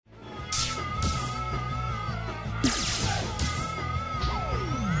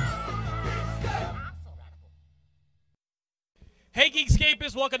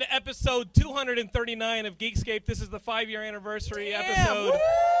Geekscapists, welcome to episode 239 of Geekscape. This is the 5-year anniversary episode. Woo!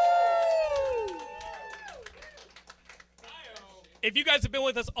 If you guys have been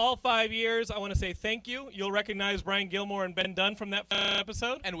with us all 5 years, I want to say thank you. You'll recognize Brian Gilmore and Ben Dunn from that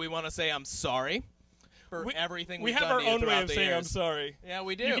episode. And we want to say I'm sorry for everything we've done. We have our own way of saying I'm sorry. Yeah,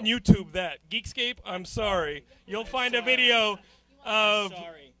 we do. You can YouTube that. Geekscape, I'm sorry. You'll find a video of...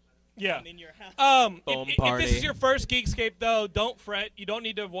 Sorry. Yeah. I'm in your house. If this is your first Geekscape, though, don't fret. You don't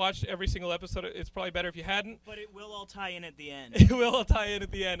need to have watched every single episode. It's probably better if you hadn't. But it will all tie in at the end. It will all tie in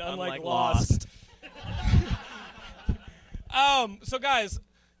at the end, unlike Lost. So, guys,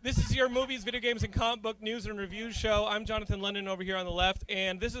 this is your movies, video games, and comic book news and reviews show. I'm Jonathan London over here on the left,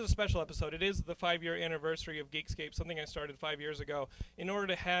 and this is a special episode. It is the 5-year anniversary of Geekscape, something I started 5 years ago, in order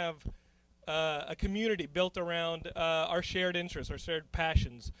to have a community built around our shared interests, our shared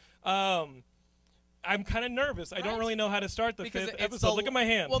passions. I'm kind of nervous. I don't really know how to start the fifth episode. Look at my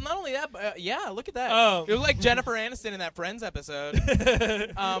hand. Well, not only that, but, yeah, look at that. It was like Jennifer Aniston in that Friends episode.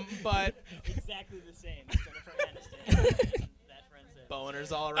 But exactly the same as Jennifer Aniston. That Friends episode.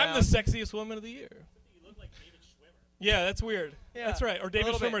 Boners all around. I'm the sexiest woman of the year. You look like David Schwimmer. Yeah, that's weird. Yeah, that's right. Or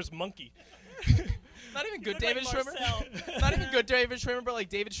David Schwimmer's monkey. Not even good like David Schwimmer. Marcel. Not even good David Schwimmer, but like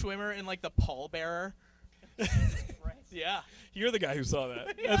David Schwimmer in like the pallbearer. Yeah. You're the guy who saw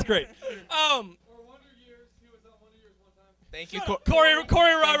that. That's great. Thank you, Corey Roberts,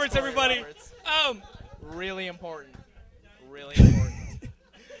 Corey everybody. Roberts. Really important. Really important.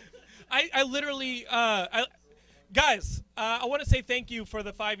 I literally, guys, I want to say thank you for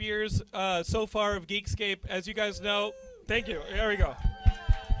the 5 years so far of Geekscape. As you guys know, thank you. There we go.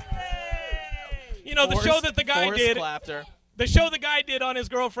 You know, the show that the guy did. The show the guy did on his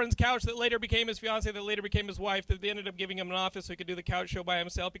girlfriend's couch that later became his fiance, that later became his wife, that they ended up giving him an office so he could do the couch show by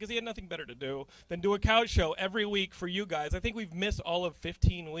himself because he had nothing better to do than do a couch show every week for you guys. I think we've missed all of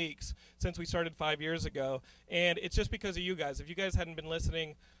 15 weeks since we started 5 years ago, and it's just because of you guys. If you guys hadn't been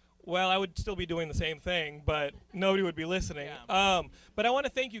listening, well, I would still be doing the same thing, but nobody would be listening. Yeah. But I want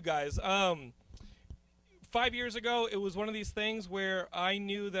to thank you guys. 5 years ago, it was one of these things where I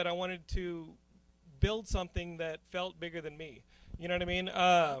knew that I wanted to build something that felt bigger than me. You know what I mean?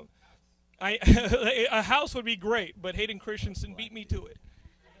 A house would be great, but Hayden Christensen beat me to it.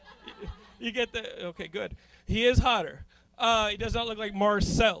 You get the... Okay, good. He is hotter. He does not look like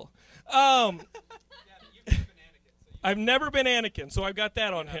Marcel. I've never been Anakin, so I've got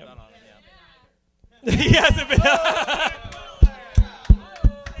that on him. He hasn't been...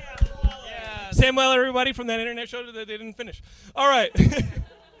 Samuel, everybody from that internet show that they didn't finish. All right.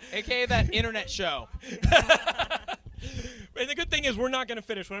 AKA that internet show. And the good thing is we're not going to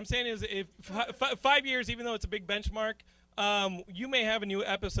finish. What I'm saying is if 5 years, even though it's a big benchmark, you may have a new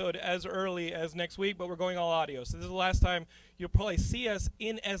episode as early as next week, but we're going all audio. So this is the last time you'll probably see us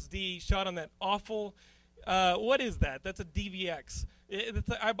in SD shot on that awful, what is that? That's a DVX.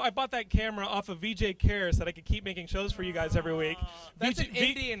 I bought that camera off of VJ Cares that I could keep making shows for you guys every week. That's an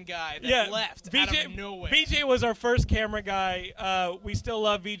Indian guy that left out of nowhere. VJ was our first camera guy. We still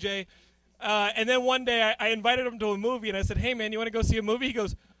love VJ. And then one day I invited him to a movie, and I said, hey, man, you want to go see a movie? He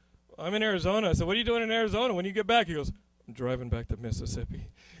goes, I'm in Arizona. I said, what are you doing in Arizona when you get back? He goes, I'm driving back to Mississippi.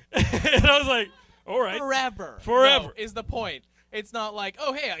 And I was like, all right. Forever no, is the point. It's not like,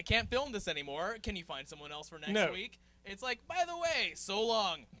 oh, hey, I can't film this anymore. Can you find someone else for next week? It's like, by the way, so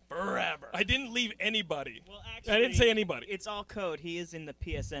long, forever. I didn't leave anybody. Well, actually, I didn't say anybody. It's all code. He is in the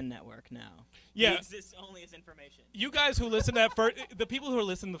PSN network now. Yeah. He exists only as information. You guys who listen to that first, the people who are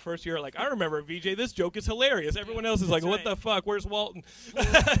listening the first year are like, I remember VJ, this joke is hilarious. Everyone else is like, what the fuck? Where's Walton?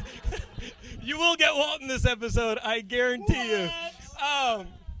 You will get Walton this episode, I guarantee you.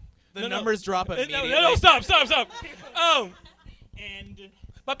 The numbers drop immediately. No, stop. And...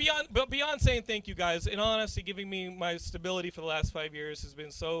 But beyond saying thank you guys, in all honesty, giving me my stability for the last 5 years has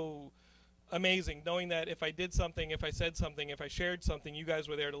been so amazing. Knowing that if I did something, if I said something, if I shared something, you guys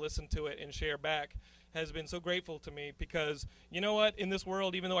were there to listen to it and share back has been so grateful to me because, you know what, in this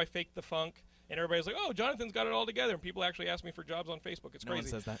world, even though I faked the funk, and everybody's like, oh, Jonathan's got it all together, and people actually ask me for jobs on Facebook. It's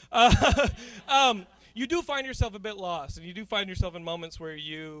crazy. No one says that. You do find yourself a bit lost, and you do find yourself in moments where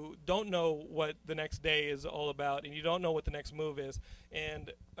you don't know what the next day is all about, and you don't know what the next move is.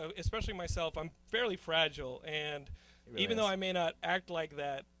 And especially myself, I'm fairly fragile, and even though I may not act like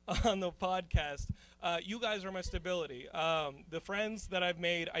that on the podcast, you guys are my stability. The friends that I've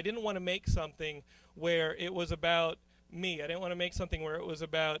made, I didn't want to make something where it was about me. I didn't want to make something where it was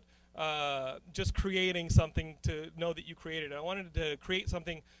about just creating something to know that you created it. I wanted to create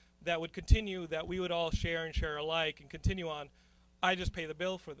something that would continue, that we would all share and share alike and continue on I just pay the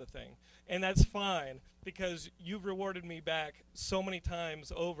bill for the thing. And that's fine because you've rewarded me back so many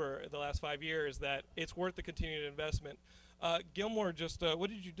times over the last 5 years that it's worth the continued investment. Gilmore just, what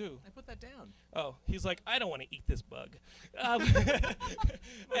did you do? I put that down. Oh, he's like, I don't want to eat this bug. And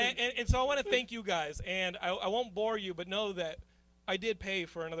so I want to thank you guys. And I won't bore you, but know that I did pay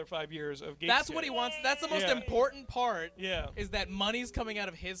for another 5 years of Geekscape. That's what he wants. That's the most important part. Yeah. Is that money's coming out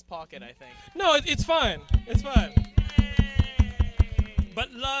of his pocket, I think. No, it's fine. It's fine.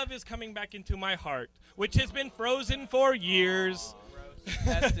 But love is coming back into my heart, which has been frozen for years.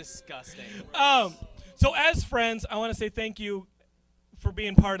 That's disgusting. So as friends, I want to say thank you for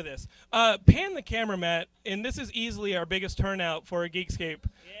being part of this. Pan the camera, Matt, and this is easily our biggest turnout for a Geekscape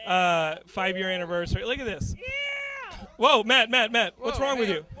 5-year anniversary. Look at this. Yeah! Whoa, Matt, what's wrong with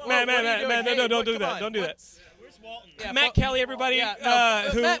you? Whoa, Matt, hey, no, don't do come that. on. Don't do that. Where's Walton? Yeah, Matt Kelly, everybody.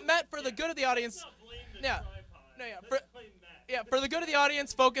 Matt, for the good of the audience. For the good of the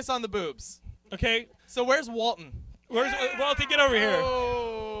audience, focus on the boobs. Okay. So where's Walton? Where's Walton? Get over here.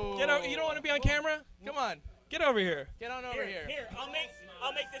 Oh. Get over. You don't want to be on camera? Come on. Get over here. Get on over here. Here, I'll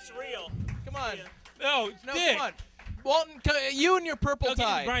make this real. Come on. No, Come on. Walton, you and your purple Okay,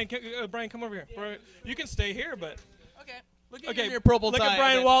 tie. Brian, come over here. You can stay here, but. Okay. Look at you and your purple tie. Look at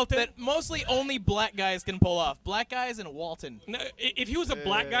Brian Walton. That mostly only black guys can pull off. Black guys and Walton. No, if he was a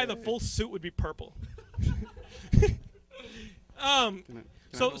black guy, the full suit would be purple.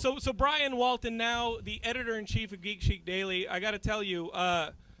 So Brian Walton, now the editor-in-chief of Geek Chic Daily. I got to tell you,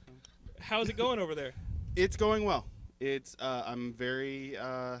 how's it going over there? It's going well. It's I'm very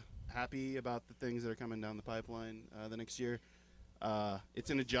happy about the things that are coming down the pipeline the next year.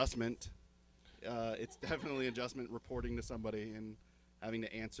 It's an adjustment. It's definitely an adjustment reporting to somebody and having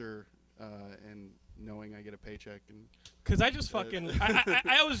to answer and knowing I get a paycheck. And because I just fucking,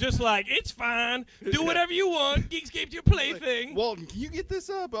 I was just like, it's fine. Do whatever you want. Geekscape's your plaything. Like, Walton, can you get this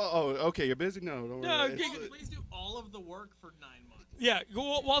up? Oh, okay, you're busy? No, don't worry. Please do all of the work for 9 months. Yeah,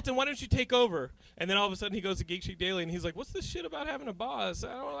 Walton, why don't you take over? And then all of a sudden he goes to Geek Chic Daily and he's like, what's this shit about having a boss?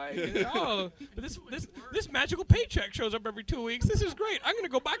 I don't like it. Oh, but this magical paycheck shows up every 2 weeks. This is great. I'm going to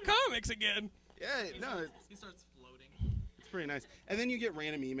go buy comics again. Yeah, He starts floating. It's pretty nice. And then you get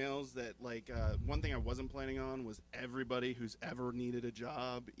random emails that, like, one thing I wasn't planning on was everybody who's ever needed a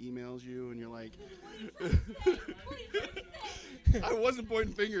job emails you, and you're like, I wasn't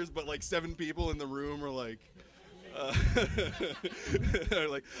pointing fingers, but like 7 people in the room were like, they're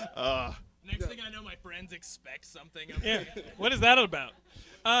like, Next thing I know, my friends expect something of Yeah. me. What is that about?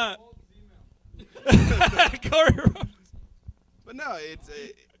 Corey Rose. But no,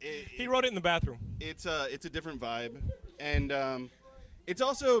 He wrote it in the bathroom. it's a different vibe, and it's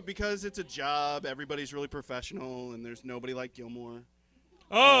also because it's a job. Everybody's really professional, and there's nobody like Gilmore.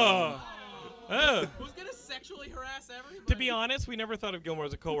 Oh. Who's gonna sexually harass everybody? To be honest, we never thought of Gilmore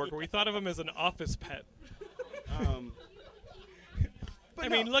as a coworker. We thought of him as an office pet. But I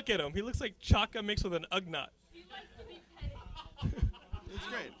mean, look at him. He looks like Chaka mixed with an Ugnaught. it's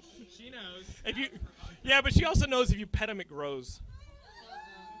great. She knows. Yeah, but she also knows if you pet him, it grows.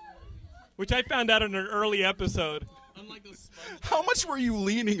 Which I found out in an early episode. Unlike those sponges. How much were you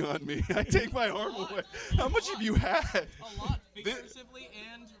leaning on me? I take my arm away. How much have you had? A lot, figuratively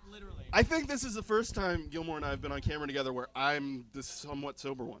and literally. I think this is the first time Gilmore and I have been on camera together where I'm the somewhat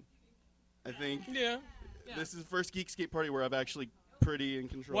sober one. I think Yeah. this is the first Geekscape party where I've actually pretty in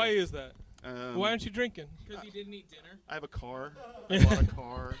control. Why is that? Why aren't you drinking? Because you didn't eat dinner. I have a car. I bought a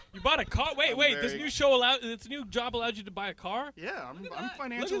car. You bought a car? Wait. This new job allowed you to buy a car? Yeah, I'm Look at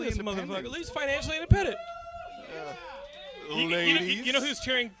financially this independent. motherfucker. At least financially independent. Ladies. You know who's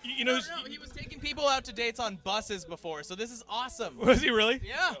cheering? You know who's, No, he was taking people out to dates on buses before, so this is awesome. was he really?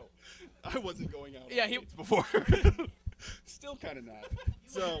 Yeah. I wasn't going out. Yeah, on he- dates before. Still kind of not.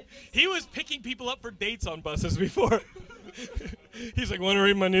 So He was picking people up for dates on buses before. He's like, want to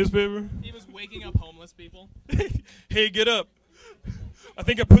read my newspaper? He was waking up homeless people. Hey, get up. I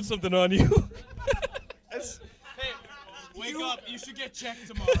think I put something on you. Hey, wake up. You should get checked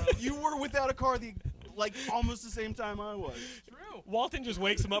tomorrow. you were without a car almost the same time I was. True. Walton just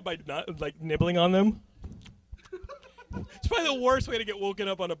wakes him up by nibbling on them. It's probably the worst way to get woken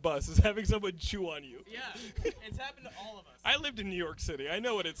up on a bus is having someone chew on you. Yeah, it's happened to all of us. I lived in New York City. I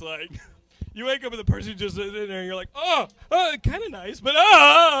know what it's like. You wake up with a person just sitting there and you're like, oh, kind of nice, but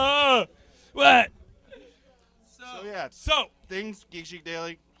what? So yeah, So, things Geek Chic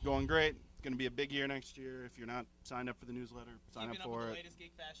Daily going great. It's gonna be a big year next year. If you're not signed up for the newsletter, sign Keeping up up for with the it. latest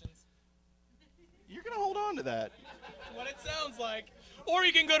geek fashions. You're gonna hold on to that. What it sounds like. or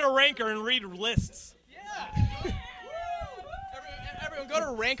you can go to Ranker and read lists. Yeah. Everyone go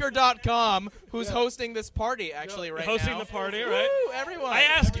to ranker.com, who's hosting this party actually right hosting now. the party, right? Woo, everyone. I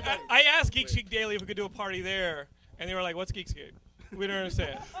asked Geekscape Daily if we could do a party there, and they were like, "What's Geekscape?" We don't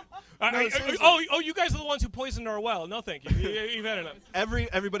understand. You guys are the ones who poisoned our well. No, thank you. You've had enough.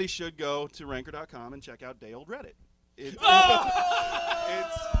 Everybody should go to ranker.com and check out Day Old Reddit. It's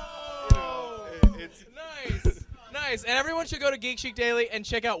nice. Nice. And everyone should go to Geek Chic Daily and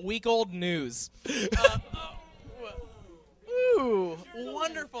check out Week Old News. Ooh,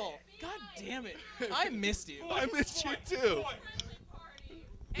 wonderful. God damn it. I missed you. I missed you too.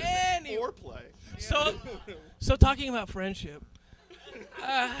 Foreplay. So talking about friendship,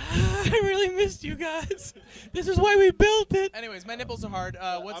 I really missed you guys. This is why we built it. Anyways, my nipples are hard.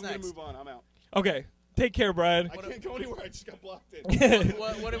 What's next? I'm going to move on. I'm out. Okay. Take care, Brian. I can't go anywhere. I just got blocked in.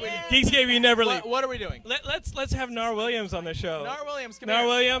 What are we? Geekscape, you never leave. What are we doing? Let's have Nar Williams on the show. Nar Williams, come Nar here.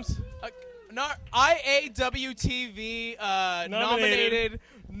 Williams. IAWTV nominated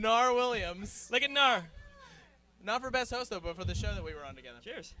Nar Williams. Look at Nar. Not for best host though, but for the show that we were on together.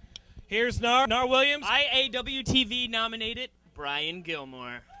 Cheers. Here's Nar Williams. IAWTV nominated Brian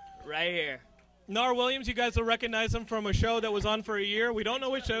Gilmore. Right here. Nar Williams, you guys will recognize him from a show that was on for a year. We don't know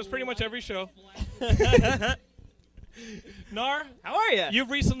which show. It's pretty much every show. Nar, how are you? You've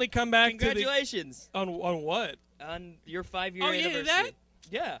recently come back. Congratulations. On what? On your 5-year anniversary. anniversary. That?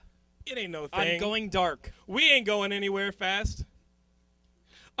 Yeah. It ain't no thing. I'm going dark. We ain't going anywhere fast.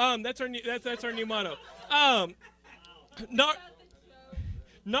 That's our new motto.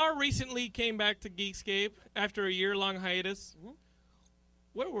 Nar recently came back to Geekscape after a year-long hiatus. Mm-hmm.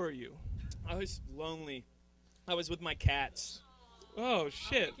 Where were you? I was lonely. I was with my cats. Oh,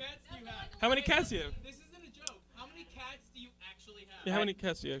 shit. How many cats do you have? This isn't a joke. How many cats do you actually have? Yeah, how many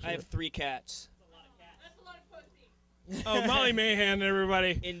cats do you actually have? I have 3 cats. That's a lot of pussy. Oh, Molly Mahan,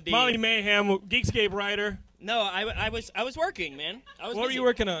 everybody. Indeed. Molly Mahan, Geekscape writer. No, I was working, man. What were you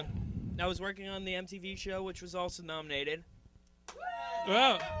working on? I was working on the MTV show, which was also nominated.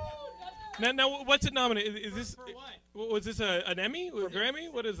 Wow. Now, what's it nominated? Is this? For what? Was this an Emmy or a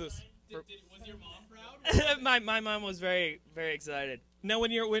Grammy? What is this? Was your mom proud? my mom was very, very excited. Now, when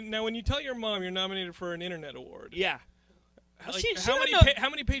you tell your mom you're nominated for an internet award. Yeah. Like, how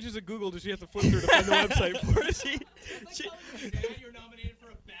many pages of Google does she have to flip through to find the website for it? You're nominated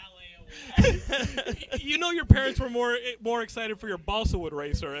for a ballet award. You know your parents were more excited for your balsa wood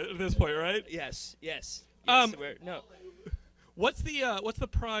racer at this point, right? Yes. No. What's the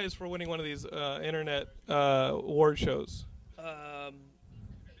prize for winning one of these internet award shows?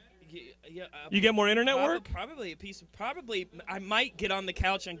 You get more internet work? Probably I might get on the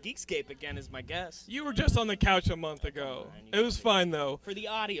couch on Geekscape again as my guest. You were just on the couch a month ago. It was fine though. For the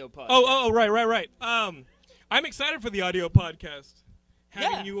audio podcast. Oh, right. I'm excited for the audio podcast.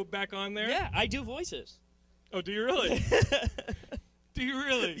 Having you back on there. Yeah, I do voices. Oh, do you really? Do you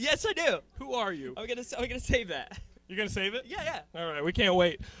really? Yes, I do. Who are you? I'm gonna save that. You're gonna save it? Yeah. All right, we can't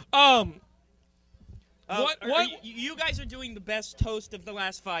wait. You guys are doing the best host of the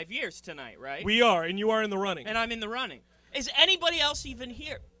last 5 years tonight, right? We are, and you are in the running. And I'm in the running. Is anybody else even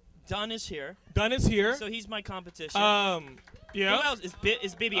here? Dunn is here. Dunn is here. So he's my competition. Yeah. Who else? Is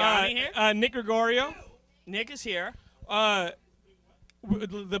Bibiani here? Nick Gregorio. Nick is here. The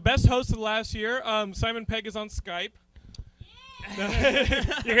best host of the last year. Simon Pegg is on Skype. You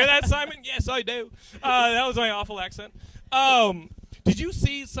hear that, Simon? Yes, I do. That was my awful accent. Did you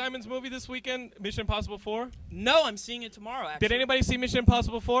see Simon's movie this weekend, Mission Impossible 4? No, I'm seeing it tomorrow, actually. Did anybody see Mission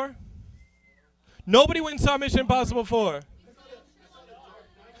Impossible 4? Nobody went and saw Mission Impossible 4.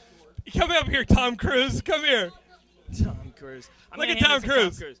 Come up here, Tom Cruise. Come here. Tom Cruise. Look at Tom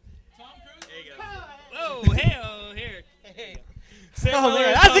Cruise. Tom Cruise? There you go. Oh, here. Hey. Oh,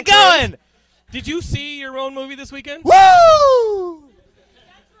 man. How's it going? Did you see your own movie this weekend? Woo!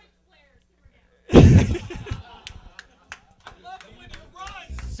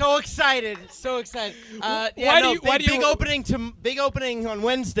 So excited. Big opening on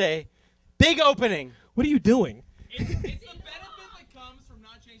Wednesday. Big opening. What are you doing? It's the benefit that comes from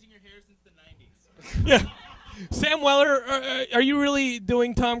not changing your hair since the 90s. Yeah. Sam Weller, are you really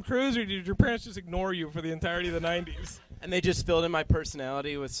doing Tom Cruise, or did your parents just ignore you for the entirety of the 90s? And they just filled in my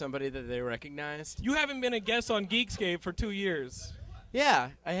personality with somebody that they recognized. You haven't been a guest on Geekscape for 2 years. Yeah,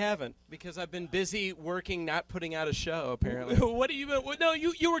 I haven't, because I've been busy working, not putting out a show, apparently. What have you been? No,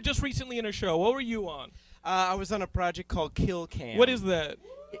 you were just recently in a show. What were you on? I was on a project called Kill Cam. What is that?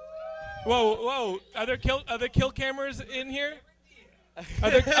 Whoa! Are there kill cameras in here? Are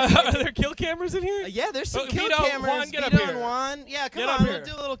there kill cameras in here? Yeah, there's some kill Vito, cameras. Juan, get up Vito here. and Juan. Yeah, come Get up on, here.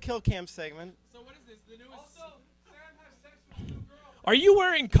 we'll do a little kill cam segment. So what is this? The newest... Are you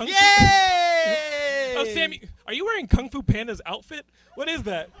wearing Kung Fu? Yay! Oh, Sammy, are you wearing Kung Fu Panda's outfit? What is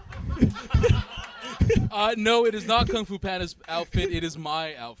that? No, it is not Kung Fu Panda's outfit. It is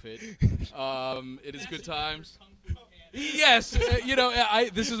my outfit. It is good times. Yes,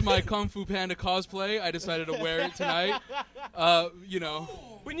 this is my Kung Fu Panda cosplay. I decided to wear it tonight.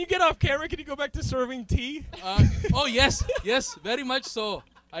 When you get off camera, can you go back to serving tea? Oh, yes, very much so.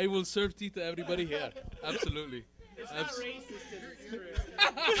 I will serve tea to everybody here. Absolutely. It's not racist. It's true.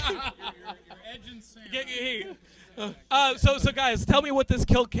 You're edging Sam. So guys, tell me what this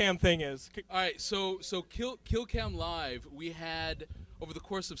kill cam thing is. All right, so Kill Cam Live, we had, over the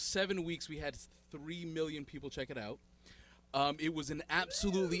course of 7 weeks, we had 3 million people check it out. It was an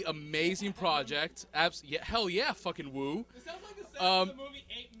absolutely amazing project. Hell yeah, fucking woo. It sounds like the set of the movie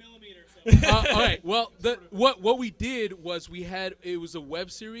 8mm. All right. Well, what we did was it was a web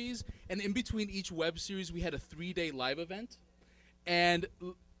series, and in between each web series, we had a 3-day live event, and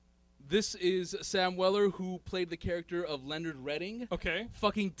this is Sam Weller, who played the character of Leonard Redding. Okay.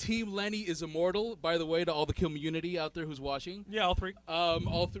 Fucking Team Lenny is immortal. By the way, to all the community out there who's watching. Yeah, all 3.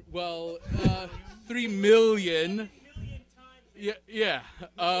 3 million. Yeah.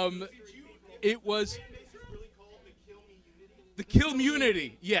 It was the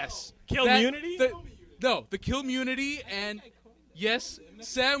Killmunity. Yes. Killmunity? The Killmunity, and yes,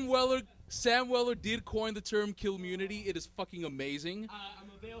 Sam Weller did coin the term Killmunity. It is fucking amazing. I'm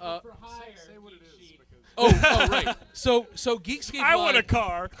available for hire. Say what it is. Oh, right. So Geekscape I Live, want a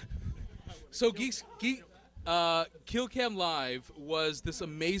car. So Kill Cam Live was this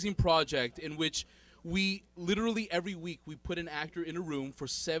amazing project in which we literally every week we put an actor in a room for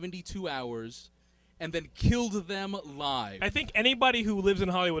 72 hours and then killed them live. I think anybody who lives in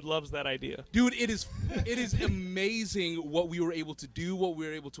Hollywood loves that idea. Dude, it is amazing what we were able to do, what we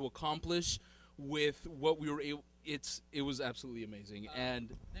were able to accomplish with what we were able. It was absolutely amazing,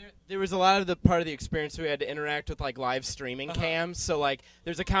 and there was a lot of the part of the experience we had to interact with like live streaming cams. So like,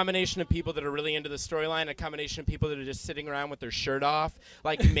 there's a combination of people that are really into the storyline, a combination of people that are just sitting around with their shirt off,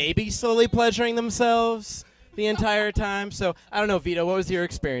 like maybe slowly pleasuring themselves the entire time. So I don't know, Vito, what was your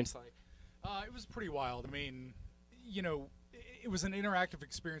experience like? It was pretty wild. I mean, it was an interactive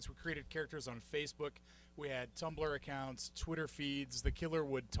experience. We created characters on Facebook. We had Tumblr accounts, Twitter feeds. The killer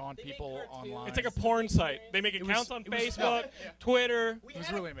would taunt people online. It's like a porn site. They make accounts on Facebook, Twitter. It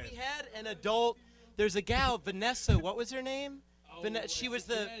was really amazing. We had an adult. There's a gal, Vanessa. What was her name? She was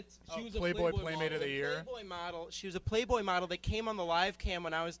the Playboy Playmate of the Year. Playboy model. She was a Playboy model that came on the live cam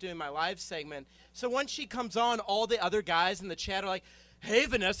when I was doing my live segment. So once she comes on, all the other guys in the chat are like, "Hey,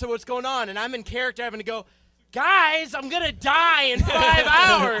 Vanessa, what's going on?" And I'm in character having to go, "Guys, I'm going to die in 5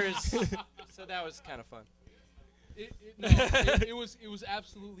 hours." So that was kind of fun. It was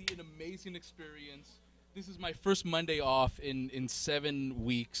absolutely an amazing experience. This is my first Monday off in 7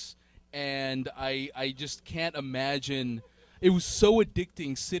 weeks, and I just can't imagine. It was so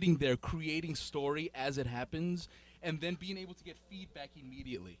addicting sitting there creating story as it happens, and then being able to get feedback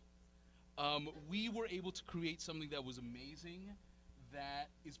immediately. We were able to create something that was amazing, that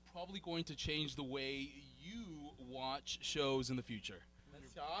is probably going to change the way you watch shows in the future.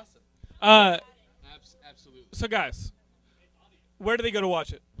 That's awesome. Absolutely. So guys, where do they go to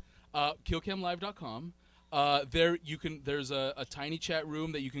watch it? Killcamlive.com. There's a tiny chat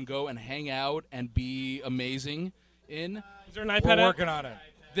room that you can go and hang out and be amazing in. Is there an iPad We're app? working on it.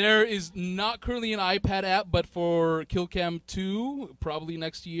 There is not currently an iPad app, but for Killcam 2, probably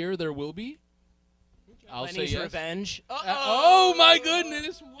next year there will be. I'll Lenny's say yes. Revenge. Oh my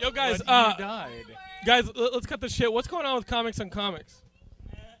goodness! Yo, guys, But you died. guys, let's cut the shit. What's going on with Comics on Comics?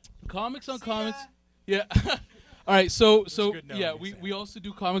 Comics on Comics. Yeah. All right, so good knowing yeah, you, Sam. we also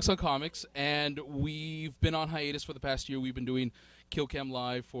do Comics on Comics, and we've been on hiatus for the past year. We've been doing Killcam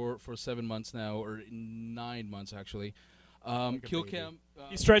Live for 7 months now, or 9 months actually. Killcam.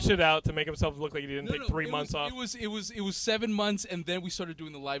 He stretched it out to make himself look like he didn't No, take no, 3 months off. It was 7 months, and then we started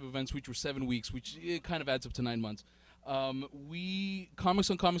doing the live events, which were 7 weeks, which it kind of adds up to 9 months. Comics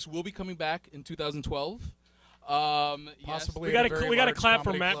on Comics will be coming back in 2012. Possibly. We at a got very to large clap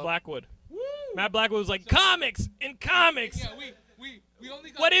for comedy Matt club. Blackwood. Matt Blackwood was like, comics in comics. Yeah, we only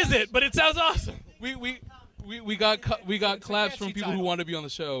got What is it? But it sounds awesome. We got claps from people who want to be on the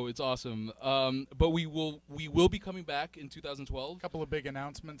show. It's awesome. But we will be coming back in 2012. A couple of big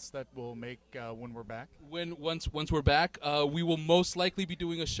announcements that we'll make when we're back. Once we're back, we will most likely be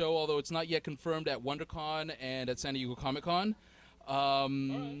doing a show, although it's not yet confirmed, at WonderCon and at San Diego Comic-Con.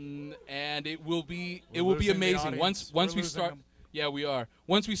 And it will be losing the amazing. audience. Once We're we losing start, them. yeah, we are.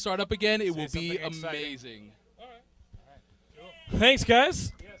 Once we start up again, it will be something exciting. amazing. Thanks,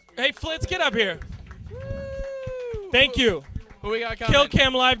 guys. Hey, Flitz, get up here. Thank you. Who we got coming?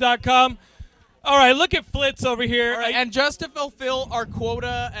 KillCamLive.com. All right, look at Flitz over here. All right, and just to fulfill our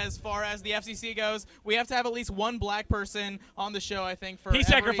quota as far as the FCC goes, we have to have at least one black person on the show, I think, for He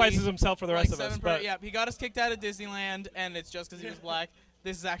sacrifices himself for the rest of us. But yeah, he got us kicked out of Disneyland, and it's just because he was black.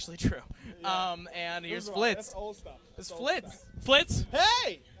 This is actually true. And here's Flitz. That's old stuff. It's Flitz. Flitz?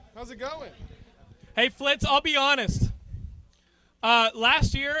 Hey! How's it going? Hey, Flitz, I'll be honest.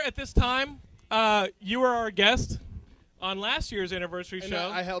 Last year at this time, you were our guest on last year's anniversary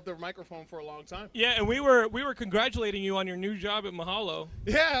show. I held the microphone for a long time. Yeah, and we were congratulating you on your new job at Mahalo.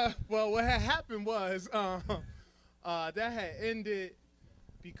 Yeah, well, what had happened was that had ended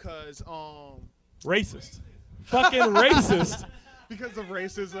because Racist. Fucking racist. Because of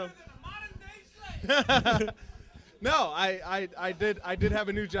racism. No, I did have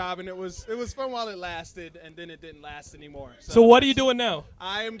a new job, and it was fun while it lasted, and then it didn't last anymore. So what are you doing now?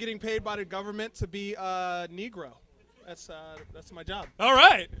 I am getting paid by the government to be a Negro. That's my job. All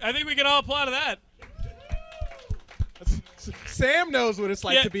right, I think we can all applaud to that. Sam knows what it's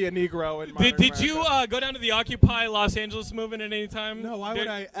like to be a Negro in modern Did you America. go down to the Occupy Los Angeles movement at any time? No, why would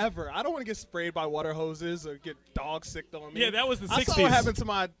I ever? I don't want to get sprayed by water hoses or get dog sicked on me. Yeah, that was the 60s. I saw what happened to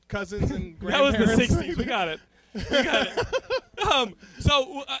my cousins and That was grandparents. the 60s. We got it. We got it.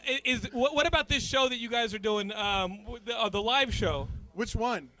 What about this show that you guys are doing, the live show? Which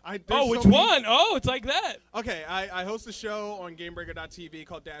one? Which one? Oh, it's like that. Okay, I host a show on GameBreaker.tv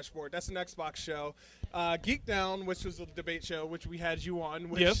called Dashboard. That's an Xbox show. Geek Down, which was a debate show, which we had you on,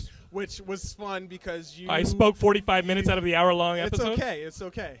 which was fun because you. I spoke 45 minutes out of the hour-long episode. It's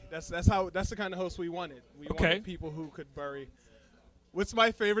okay. That's the kind of host we wanted. We wanted people who could bury. What's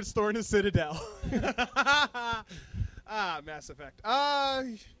my favorite store in the Citadel? Mass Effect.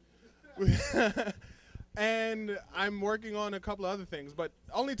 And I'm working on a couple of other things, but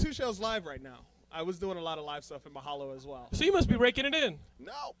only 2 shows live right now. I was doing a lot of live stuff in Mahalo as well. So you must be raking it in.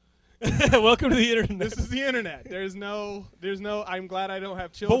 No. Welcome to the internet. This is the internet. There's no. I'm glad I don't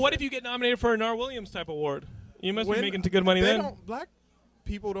have children. But what if you get nominated for a Nar Williams type award? You must be making good money then. Black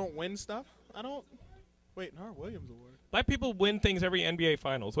people don't win stuff. I don't. Wait, Nar Williams award. Black people win things every NBA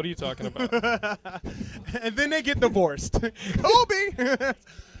Finals. What are you talking about? And then they get divorced. Kobe.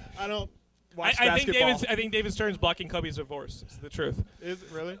 I don't. Watch basketball. I think David Stern's blocking Kobe's divorce. It's the truth. Is it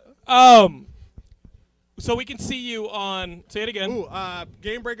really? So we can see you on. Say it again. Ooh,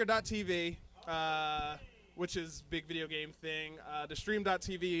 GameBreaker.tv, which is big video game thing. The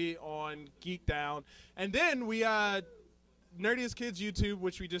Stream.tv on Geek Down, and then we Nerdiest Kids YouTube,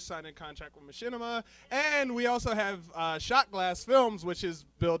 which we just signed a contract with Machinima, and we also have Shot Glass Films, which is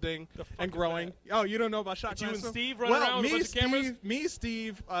building and growing. Oh, you don't know about Shot Glass You and Films? Steve running around with a bunch of cameras? Me,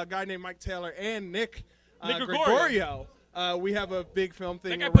 Steve, a guy named Mike Taylor, and Nick Gregorio. We have a big film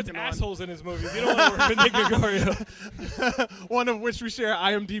thing. That guy puts assholes in his movies. You don't want to work with Nick Gregorio. One of which we share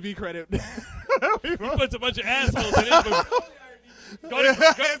IMDb credit. He puts a bunch of assholes in his movies.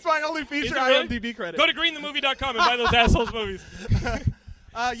 It's my only feature IMDb credit. Go to greenthemovie.com and buy those assholes movies.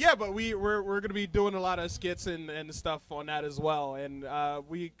 Yeah, but we're going to be doing a lot of skits and stuff on that as well, and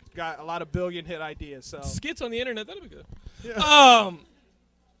we got a lot of billion hit ideas. So skits on the internet, that'll be good. Yeah.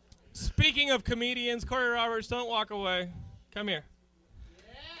 Speaking of comedians, Corey Roberts, don't walk away. Come here.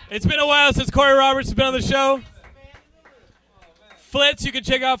 It's been a while since Corey Roberts has been on the show. Flitz, you can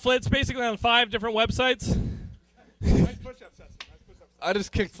check out Flitz basically on 5 different websites. Nice push-ups, Sesson. I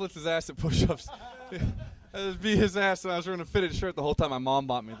just kicked Flitz's ass at push-ups. I just beat his ass, and I was wearing a fitted shirt the whole time. My mom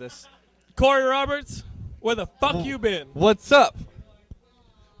bought me this. Corey Roberts, where the fuck you been? What's up?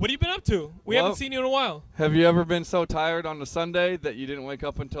 What have you been up to? We haven't seen you in a while. Have you ever been so tired on a Sunday that you didn't wake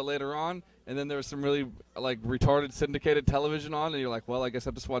up until later on, and then there was some really retarded syndicated television on, and you're like, well, I guess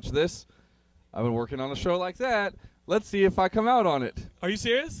I'll just watch this? I've been working on a show like that. Let's see if I come out on it. Are you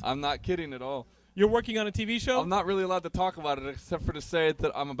serious? I'm not kidding at all. You're working on a TV show? I'm not really allowed to talk about it except for to say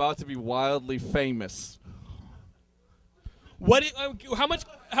that I'm about to be wildly famous. How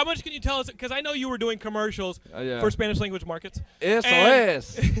much can you tell us? Because I know you were doing commercials for Spanish language markets. Eso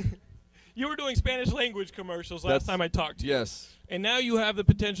es. You were doing Spanish language commercials last time I talked to you. Yes. And now you have the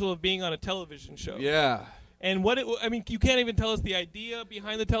potential of being on a television show. Yeah. And you can't even tell us the idea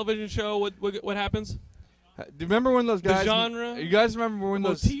behind the television show. What happens? Do you remember when those guys? The genre. You guys remember when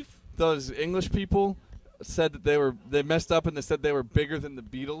those English people said that they messed up and they said they were bigger than the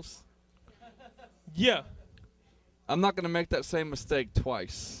Beatles? Yeah. I'm not going to make that same mistake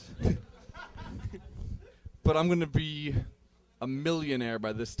twice. But I'm going to be a millionaire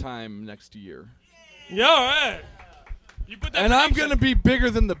by this time next year. Yeah, all right. You put that. And I'm going to be bigger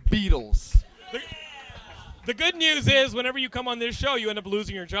than the Beatles. The good news is whenever you come on this show, you end up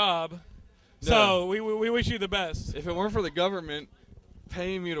losing your job. So we wish you the best. If it weren't for the government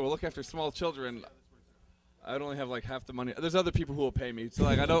paying me to look after small children, I'd only have like half the money. There's other people who will pay me, so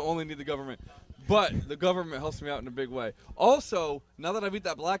like I don't only need the government, but the government helps me out in a big way. Also, now that I beat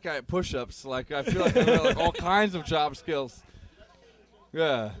that black guy at push-ups, like I feel like I have like all kinds of job skills.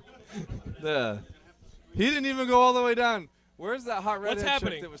 Yeah. He didn't even go all the way down. Where's that hot redhead? What's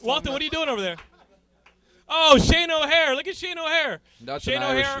happening? That was Walton, what are you doing over there? Oh, Shane O'Hare. Look at Shane O'Hare. That's Shane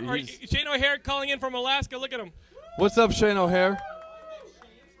an O'Hare. Irish- Shane O'Hare calling in from Alaska. Look at him. What's up, Shane O'Hare?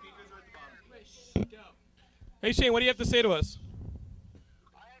 Hey, Shane, what do you have to say to us?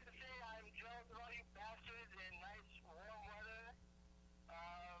 I have to say I'm jealous of all you bastards in nice warm weather,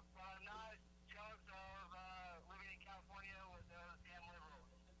 but I'm not jealous of living in California with those damn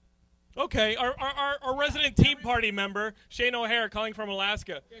liberals. Okay, our resident Tea Party member, Shane O'Hare, calling from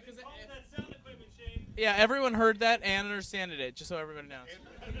Alaska. Yeah, everyone heard that and understood it, just so everybody knows.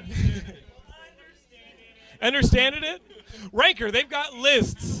 Understanded it? Ranker, they've got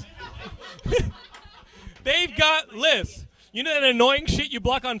lists. They've got lists. You know that annoying shit you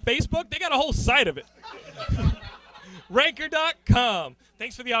block on Facebook? They got a whole site of it. Ranker.com.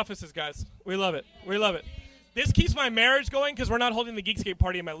 Thanks for the offices, guys. We love it. We love it. This keeps my marriage going because we're not holding the Geekscape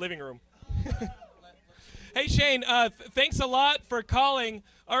party in my living room. Hey, Shane, thanks a lot for calling.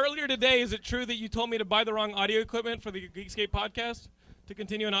 Earlier today, is it true that you told me to buy the wrong audio equipment for the Geekscape podcast to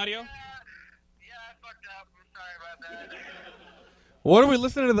continue in audio? Yeah, I fucked up. I'm sorry about that. What are we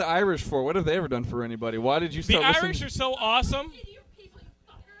listening to the Irish for? What have they ever done for anybody? Why did you The start listening? Irish are so awesome.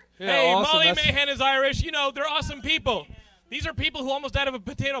 Yeah, Hey, awesome. Molly That's- Mahan is Irish. You know, they're awesome people. These are people who almost died of a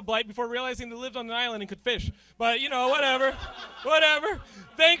potato blight before realizing they lived on an island and could fish. But, you know, whatever. Whatever.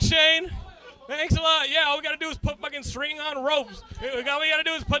 Thanks, Shane. Thanks a lot. Yeah, all we got to do is put fucking string on ropes. All we got to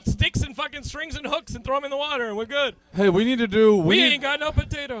do is put sticks and fucking strings and hooks and throw them in the water, and we're good. Hey, we need to do. We ain't got no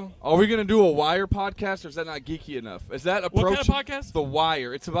potato. Are we gonna do a Wire podcast, or is that not geeky enough? Is that What kind of approach? podcast? The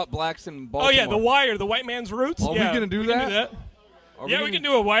Wire. It's about blacks in Oh, Baltimore. yeah, The Wire, the white man's roots. Are we yeah, gonna do we can that? Are Yeah, we gonna- can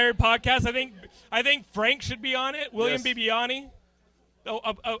do a Wired podcast. I think Frank should be on it. William Yes. Bibiani. Oh,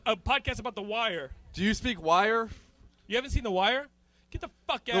 a podcast about The Wire. Do you speak Wire? You haven't seen The Wire? Get the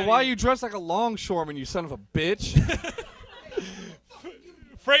fuck out Then of why here. you dress like a longshoreman, you son of a bitch?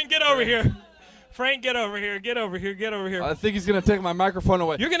 Frank, get over here. Frank, get over here. Get over here. Get over here. I think he's gonna take my microphone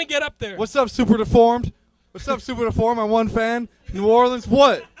away. You're going to get up there. What's up, Super Deformed? What's up, Super Deformed? I'm one fan. New Orleans,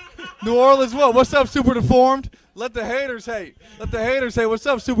 what? New Orleans, what? What's up, Super Deformed? Let the haters hate. Let the haters say, what's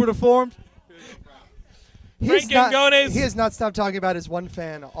up, Super Deformed? Frank Angones. He has not stopped talking about his one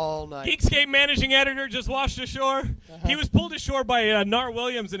fan all night. Geekscape managing editor just washed ashore. He was pulled ashore by Nar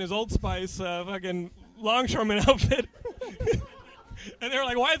Williams in his Old Spice fucking longshoreman outfit. And they were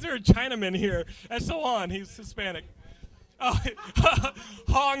like, why is there a Chinaman here? And so on. He's Hispanic. Oh,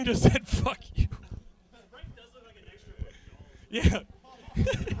 Hong just said, fuck you. Yeah.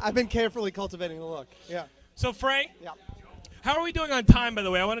 I've been carefully cultivating the look. Yeah. So, Frank, Yeah. how are we doing on time, by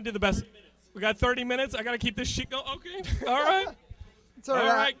the way? I want to do the best. We got 30 minutes. I got to keep this shit going. Okay. All right. It's All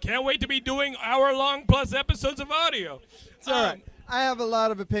right. Can't wait to be doing hour-long plus episodes of audio. It's all right. I have a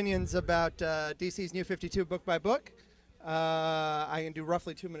lot of opinions about DC's New 52 book by book. I can do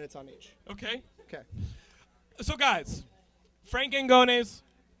roughly 2 minutes on each. Okay. Okay. So, guys, Frank Angones,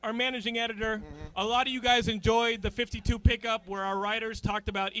 our managing editor. A lot of you guys enjoyed the 52 pickup where our writers talked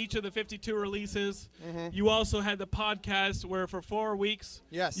about each of the 52 releases. You also had the podcast where for 4 weeks,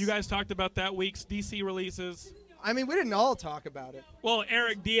 Yes. you guys talked about that week's DC releases. I mean, we didn't all talk about it. Well,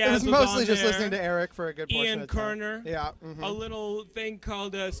 Eric Diaz It was mostly on just there. listening to Eric for a good portion Ian of the time. Kerner. Yeah. A little thing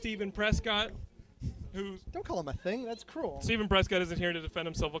called Stephen Prescott. Who's Don't call him a thing. That's cruel. Stephen Prescott isn't here to defend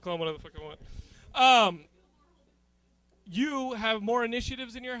himself. I'll call him whatever the fuck I want. You have more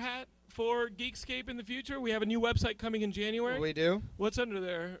initiatives in your hat for Geekscape in the future. We have a new website coming in January. We do. What's under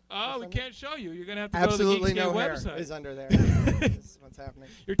there? Oh, we under? can't show you. You're going to have to Absolutely go to the no Geekscape hair website. is under there. This is what's happening.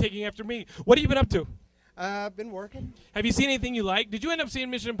 You're taking after me. What have you been up to? I've been working. Have you seen anything you like? Did you end up seeing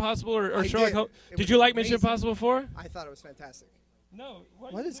Mission Impossible or I Sherlock did. Holmes? It Did was you like Mission amazing. Impossible 4? I thought it was fantastic. No.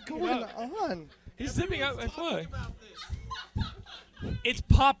 What is going on? He's zipping out my fly. It's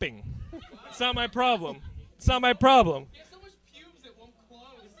popping. It's not my problem. It's not my problem. So much pubes it won't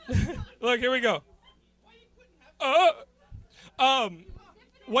close. Look, here we go.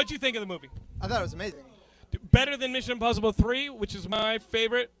 What'd you think of the movie? I thought it was amazing. Better than Mission Impossible 3, which is my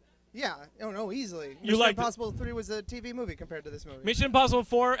favorite. Yeah. Oh, no, easily. You Mission liked it? Impossible 3 was a TV movie compared to this movie. Mission Impossible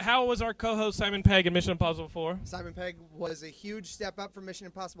 4, how was our co-host Simon Pegg in Mission Impossible 4? Simon Pegg was a huge step up from Mission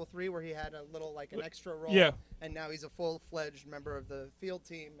Impossible 3, where he had a little, like, an extra role. Yeah. And now he's a full-fledged member of the field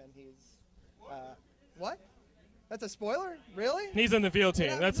team, and he's, what? That's a spoiler? Really? He's in the field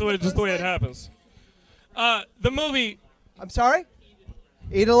team. That's just the way it happens. The movie. I'm sorry?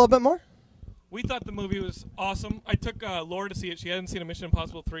 Eat a little bit more? We thought the movie was awesome. I took Laura to see it. She hadn't seen a Mission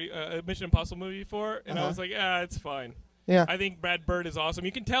Impossible movie before, and I was like, it's fine. Yeah. I think Brad Bird is awesome.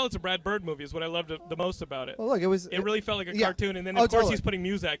 You can tell it's a Brad Bird movie is what I loved the most about it. Well, look, it really felt like a cartoon, and then of course totally. he's putting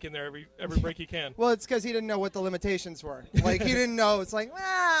Muzak in there every break he can. Well, it's because he didn't know what the limitations were. Like, he didn't know. It's like,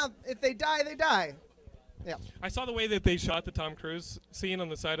 if they die, they die. Yeah. I saw the way that they shot the Tom Cruise scene on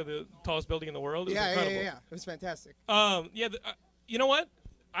the side of the tallest building in the world. It was incredible. Yeah. It was fantastic. You know what?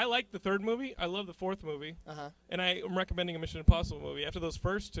 I like the third movie. I love the fourth movie. And I am recommending a Mission Impossible movie. After those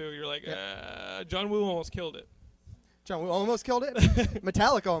first two, you're like, John Woo almost killed it. John Woo almost killed it?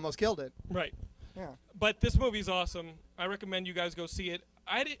 Metallica almost killed it. Right. Yeah. But this movie's awesome. I recommend you guys go see it.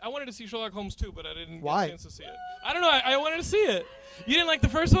 I wanted to see Sherlock Holmes too, but I didn't get a chance to see it. I don't know. I wanted to see it. You didn't like the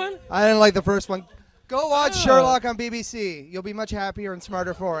first one? I didn't like the first one. Go watch Sherlock on BBC. You'll be much happier and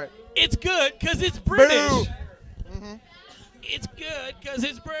smarter for it. It's good because it's British. Mm-hmm. It's good because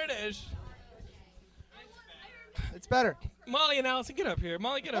it's British. It's better. Molly and Allison, get up here.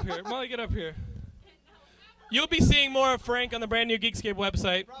 Molly, get up here. Molly, get up here. You'll be seeing more of Frank on the brand new Geekscape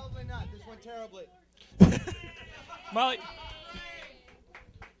website. Probably not. This went terribly. Molly,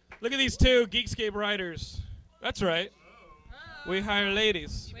 look at these two Geekscape writers. That's right. We hire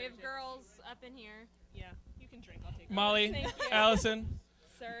ladies. We have girls up in here. Yeah, you can drink. I'll take it. Molly, Allison.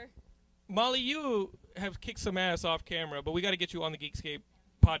 Sir. Molly, you have kicked some ass off camera, but we got to get you on the Geekscape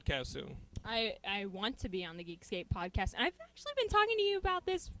podcast soon. I want to be on the Geekscape podcast, and I've actually been talking to you about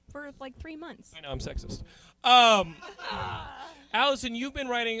this for like 3 months. I know, I'm sexist. Allison, you've been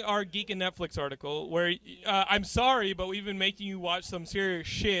writing our Geek and Netflix article where, I'm sorry, but we've been making you watch some serious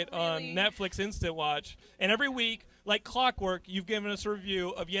shit on Netflix Instant Watch. And every week, like clockwork, you've given us a review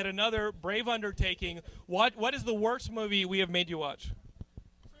of yet another brave undertaking. What is the worst movie we have made you watch?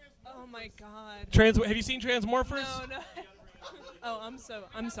 Oh, my God. Have you seen Transmorphers? No. Oh,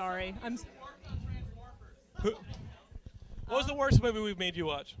 I'm sorry. What was the worst movie we've made you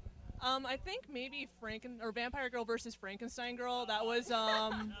watch? I think maybe Vampire Girl versus Frankenstein Girl. That was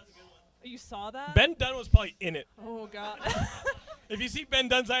you saw that? Ben Dunn was probably in it. Oh God. If you see Ben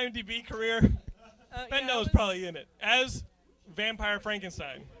Dunn's IMDb career, Ben Dunn was probably in it as Vampire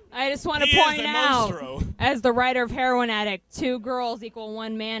Frankenstein. I just want to point out, as the writer of Heroin Addict, 2 girls equal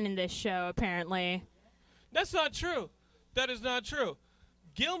 1 man in this show, apparently. That's not true. That is not true.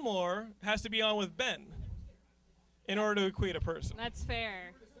 Gilmore has to be on with Ben in order to equate a person. That's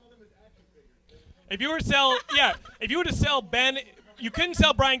fair. If you were to sell Ben, you couldn't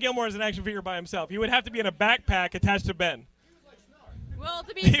sell Brian Gilmore as an action figure by himself. He would have to be in a backpack attached to Ben. Well,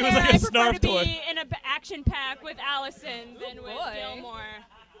 to be He fair, was like a I prefer snarf to be toy. in an action pack with Allison than with Gilmore.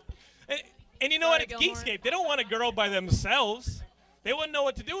 And you know what? It's Geekscape. They don't want a girl by themselves. They wouldn't know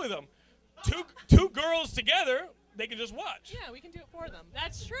what to do with them. Two girls together, they can just watch. Yeah, we can do it for them.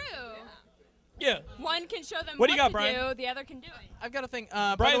 That's true. Yeah. One can show them What do you got, to Brian? do, the other can do it. I've got a thing.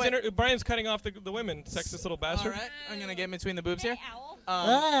 Brian's cutting off the women, sexist little bastard. All right, I'm gonna get in between the boobs here.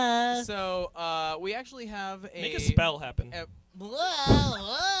 Ah. So we actually have Make a spell happen.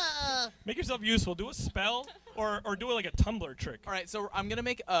 All Make yourself useful. Do a spell or do like a Tumblr trick. right, so I'm gonna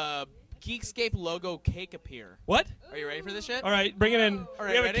make a Geekscape logo cake appear. What? Are you ready for this shit? All right, bring it in. All right,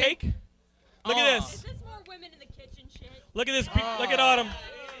 we have ready? a cake. Look at this. Is this more women in the kitchen shit? Look at this. Look at Autumn.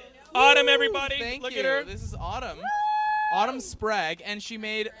 Autumn, everybody. Thank Look you. at her. This is Autumn. Autumn Sprague, and she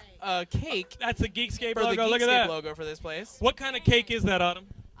made a cake. That's the Geekscape for logo. The Geekscape Look at that logo for this place. What kind of cake is that, Autumn?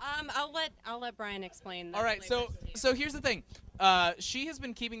 I'll let Brian explain that. All right, so here's the thing. She has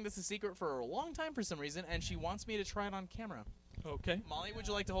been keeping this a secret for a long time for some reason, and she wants me to try it on camera. Okay. Molly, would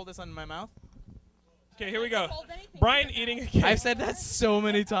you like to hold this on my mouth? Okay, here we go. Brian eating a cake. I've said that so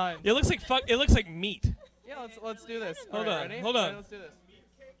many times. It looks like It looks like meat. Yeah, let's do this. Hold All on, right, ready? hold All on. right, let's do this.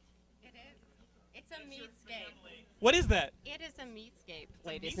 It's a meatscape. What is that? It is a meatscape,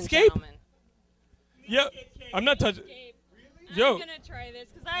 ladies and Meatscape? gentlemen. Yep. I'm not touching. I'm Yo. gonna try this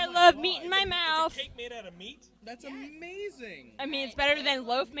because I love meat in my mouth. Cake made out of meat? That's amazing. I mean, it's better than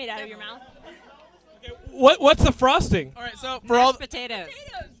loaf made out of your mouth. What's the frosting? All right, so for all potatoes.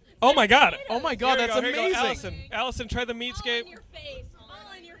 Oh my God. Oh my God, Here we that's go, here we go. amazing. Allison, try the meatscape. All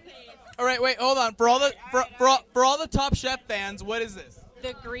in your face. All right, wait, hold on. For all the Top Chef fans, what is this?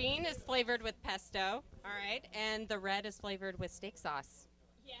 The green is flavored with pesto, all right, and the red is flavored with steak sauce.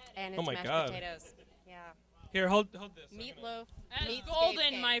 And it's Oh my mashed God. potatoes. Yeah. Here, hold this. Meatloaf. That's meatscape golden,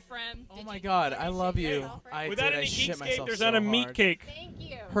 cake. my friend. Oh my God, I love you. Without any shit Geekscape, myself there's so not a meat hard. cake. Thank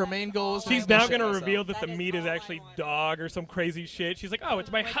you. Her main goal is to She's make me now shit going to myself. reveal that the meat is actually dog or some crazy shit. She's like, oh,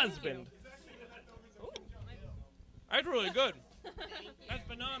 it's my husband. That's really good. That's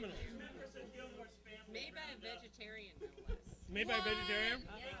phenomenal. Made by a vegetarian, no less. Made by a vegetarian?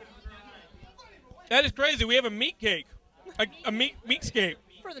 That is crazy. We have a meat cake. A meatscape.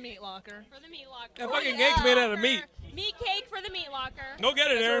 For the meat locker. For the meat locker. That fucking cake's made out of meat. Meat cake for the meat locker. Go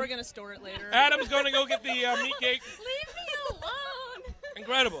get it, That's Aaron. where we're going to store it later. Adam's going to go get the meat cake. Leave me alone.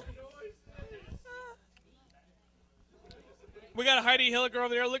 Incredible. We got a Heidi Hilliker over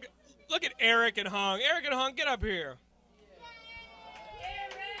there. Look at Eric and Hong. Eric and Hong, get up here.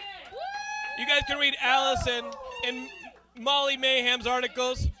 You guys can read Allison and Molly Mayhem's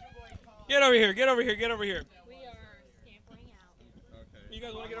articles. Get over here. Get over here. Get over here. We are scampering out. Okay. You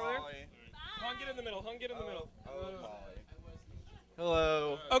guys want to get over there? Hong, get in the middle. Hong, get in the middle.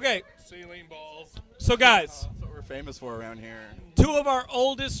 Hello. Okay. Saline balls. So, guys. That's what we're famous for around here. Two of our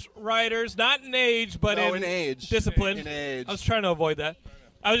oldest writers, not in age, but in age. Discipline. In age. I was trying to avoid that.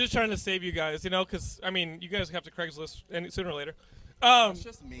 I was just trying to save you guys, because, you guys have to Craigslist sooner or later. It's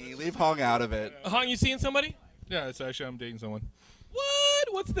just me. Leave Hong out of it. Hong, you seeing somebody? Yeah, it's actually I'm dating someone. What?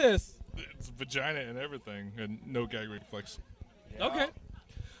 What's this? It's vagina and everything, and no gag reflex. Yeah. Okay.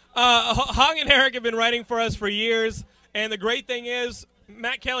 Hong and Eric have been writing for us for years, and the great thing is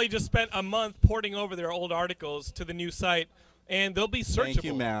Matt Kelly just spent a month porting over their old articles to the new site, and they'll be searchable. Thank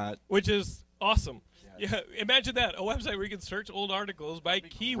you, Matt. Which is awesome. Yeah, imagine that, a website where you can search old articles by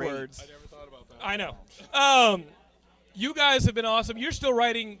keywords. I never thought about that. I know. You guys have been awesome. You're still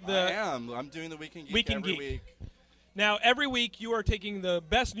writing the... I am. I'm doing the Week in Geek every week. Now, every week you are taking the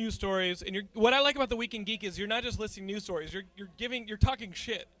best news stories, and what I like about the Week in Geek is you're not just listing news stories. You're talking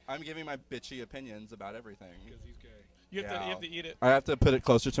shit. I'm giving my bitchy opinions about everything. Because he's gay. You have to eat it. I have to put it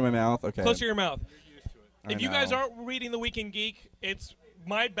closer to my mouth. Okay. Closer to your mouth. You're used to it. If you guys aren't reading the Week in Geek, it's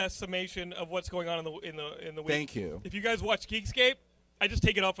my best summation of what's going on in the week. Thank you. If you guys watch Geekscape, I just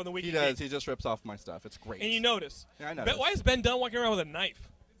take it off on the Week in Geek. He does. He just rips off my stuff. It's great. And you notice. Yeah, I notice. Why is Ben Dunn walking around with a knife?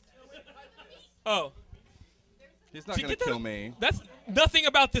 Oh. He's not going to kill me. That's nothing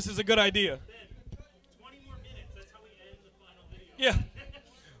about this is a good idea. 20 more minutes. That's how we end the final video. Yeah.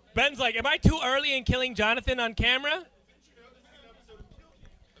 Ben's like, am I too early in killing Jonathan on camera?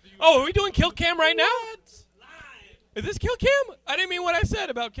 Oh, are we doing Kill Cam right now? Is this Kill Cam? I didn't mean what I said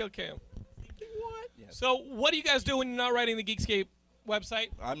about Kill Cam. What? Yes. So what do you guys do when you're not writing the Geekscape website?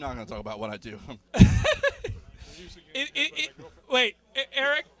 I'm not going to talk about what I do. Wait,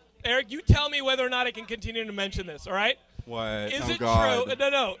 Eric, you tell me whether or not I can continue to mention this, all right? What? Is oh, it God. true?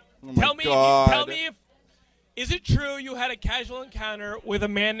 No. Oh Tell my me if is it true you had a casual encounter with a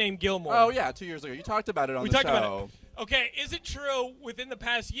man named Gilmore? Oh, yeah, 2 years ago. You talked about it on the show. We talked about it. Okay, is it true within the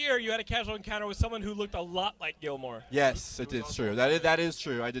past year you had a casual encounter with someone who looked a lot like Gilmore? Yes, it is true. That is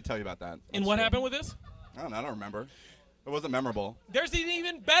true. I did tell you about that. And what happened with this? I don't know. I don't remember. It wasn't memorable. There's an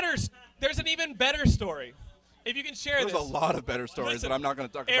even better story. If you can share There's this. a lot of better stories, Listen, but I'm not going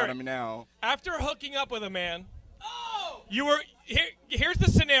to talk Eric, about them now. After hooking up with a man, you were here's the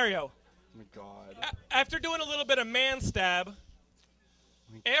scenario. Oh my God. After doing a little bit of man stab,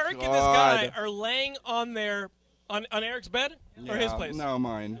 Eric and this God. guy are laying on Eric's bed or his place. No,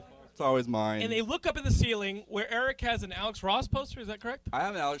 mine. It's always mine. And they look up at the ceiling where Eric has an Alex Ross poster. Is that correct? I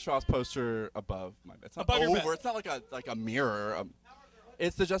have an Alex Ross poster above my bed. It's not Above your over. bed. It's not like a mirror.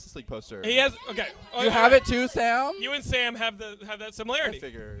 It's the Justice League poster. He has. Okay. You have it too, Sam? You and Sam have that similarity. That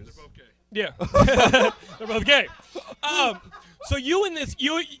figures. They're both gay. Yeah. They're both gay. So you and this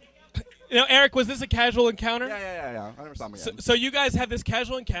Eric, was this a casual encounter? Yeah. I never saw him again. So you guys have this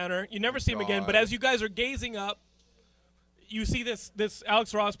casual encounter. You never see him again. But as you guys are gazing up, you see this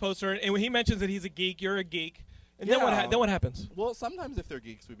Alex Ross poster, and when he mentions that he's a geek, you're a geek. And then what happens? Well, sometimes if they're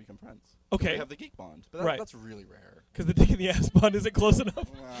geeks, we become friends. Okay. We have the geek bond, but that's really rare. Because the dick in the ass bond isn't close enough.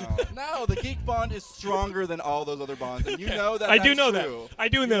 No, the geek bond is stronger than all those other bonds, and you know that. I do know true. that. I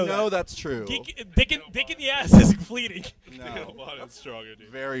do know that. You know that's true. Dick in the ass is fleeting. No, it's stronger, dude.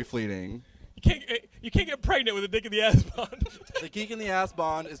 Very fleeting. You can't get pregnant with a dick in the ass bond. The geek in the ass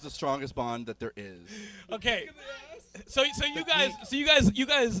bond is the strongest bond that there is. Okay. So you guys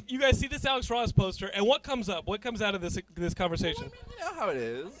see this Alex Ross poster, and what comes up? What comes out of this conversation? Well, you know how it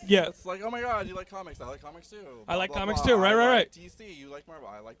is. Yeah. It's like, oh my God, you like comics? I like comics too. I like blah, comics blah. too. Right. I like DC. You like Marvel.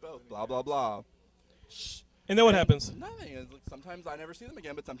 I like both. Blah blah blah. And then what happens? Nothing. It's like sometimes I never see them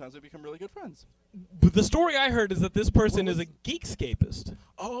again, but sometimes we become really good friends. But the story I heard is that this person is a Geekscapist.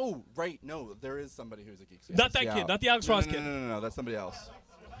 Oh, right. No, there is somebody who's a Geekscapist. Not that kid. Not the Alex Ross kid. No. That's somebody else.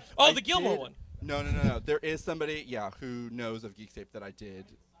 Oh, the Gilmore one. No. There is somebody, who knows of Geekscape that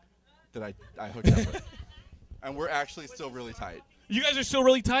I hooked up with. And we're actually still really tight. You guys are still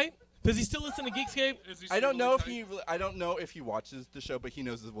really tight? Does he still listen to Geekscape? I don't know if he watches the show, but he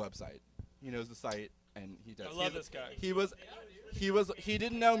knows the website. He knows the site, and he does. I love this guy. He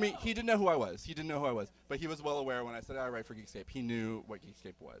didn't know me. He didn't know who I was. But he was well aware when I said I write for Geekscape. He knew what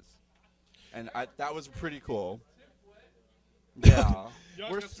Geekscape was, and that was pretty cool. Yeah.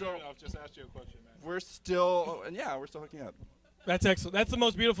 We're still just asked you a question, man. We're still hooking up. That's excellent. That's the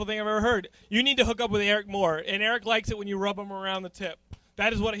most beautiful thing I've ever heard. You need to hook up with Eric more, and Eric likes it when you rub him around the tip.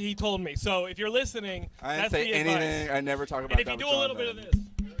 That is what he told me. So if you're listening, I didn't that's say the advice. anything. I never talk about And if that you do with a little John, bit of this,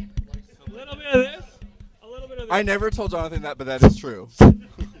 a little bit of this, a little bit of this. I never told Jonathan that, but that is true.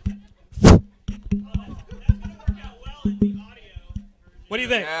 What do you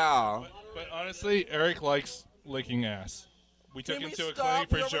think? Yeah. But honestly, Eric likes licking ass. We took him to a clinic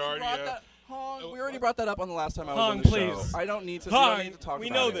for Giardia. We already brought that up on the last time I was Hong, on the please. show. I don't need to. Hong, we don't need to talk we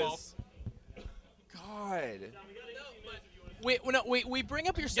about know it. this. God. We bring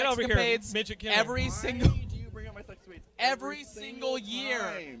up your Get over here, sexcapades Midget Killer. every single Do you bring up my sexcapades every single year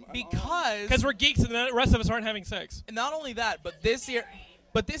time? because we're geeks and the rest of us aren't having sex. And not only that, but this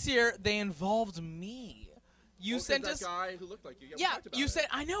year they involved me. You sent that us guy who looked like you. Yeah, you said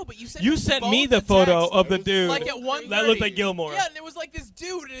I know, but you sent You us sent both me the a photo text, of the dude like at 1:30. that looked like Gilmore. Yeah, and it was like this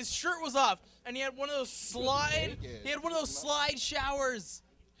dude, and his shirt was off, and he had one of those slide showers.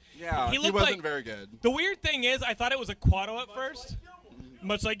 Yeah, He he looked wasn't like- very good. The weird thing is, I thought it was a Quado at first,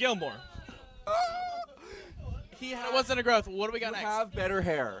 much like Gilmore. It wasn't a growth. What do we got next? You have better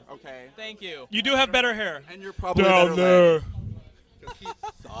hair, okay? Thank you. You do have better hair. And you're probably down better there. leg. 'Cause he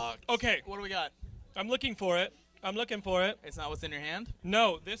sucks. Okay, What do we got? I'm looking for it. It's not what's in your hand.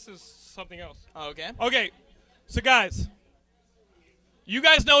 No, this is something else. Oh, okay. Okay, so guys, you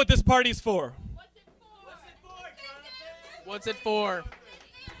guys know what this party's for. What's it for?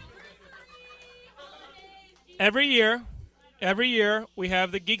 Every year, we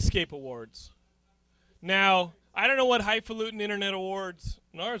have the Geekscape Awards. Now, I don't know what highfalutin internet awards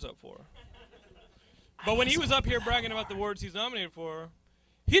Nar's up for. But when he was up here bragging about the awards he's nominated for,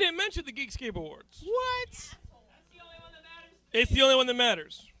 he didn't mention the Geekscape Awards. What? It's the only one that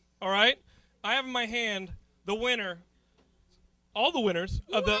matters. All right? I have in my hand the winner, all the winners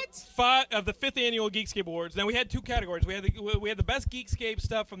of the 5th annual Geekscape Awards. Now we had 2 categories. We had the best Geekscape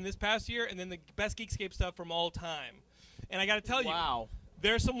stuff from this past year, and then the best Geekscape stuff from all time. And I got to tell you,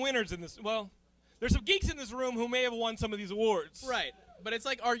 there's some winners in this. Well, there's some geeks in this room who may have won some of these awards. Right. But it's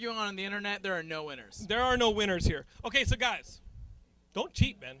like arguing on the internet. There are no winners. There are no winners here. Okay, so guys, don't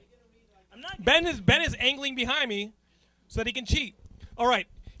cheat, Ben. Ben is angling behind me so that he can cheat. All right,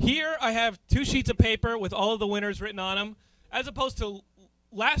 here I have 2 sheets of paper with all of the winners written on them, as opposed to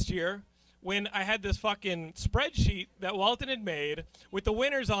last year when I had this fucking spreadsheet that Walton had made with the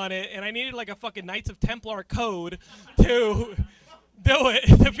winners on it, and I needed like a fucking Knights of Templar code to do it,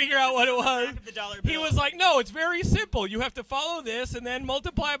 to figure out what it was. He was like, no, it's very simple. You have to follow this and then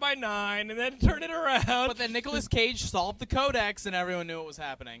multiply by 9 and then turn it around. But then Nicolas Cage solved the codex, and everyone knew what was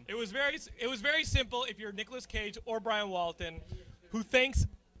happening. It was very simple if you're Nicolas Cage or Brian Walton, who thinks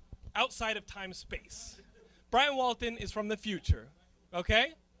outside of time-space. Brian Walton is from the future,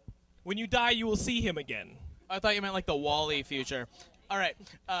 okay? When you die, you will see him again. I thought you meant like the Wall-E future. All right,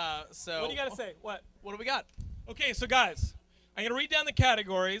 so... What do you got to say? What do we got? Okay, so guys, I'm going to read down the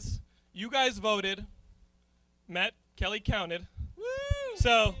categories. You guys voted. Matt Kelly counted. Woo!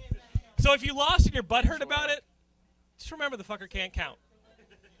 So if you lost and your butt hurt about it, just remember the fucker can't count.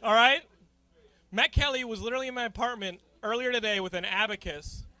 All right? Matt Kelly was literally in my apartment earlier today with an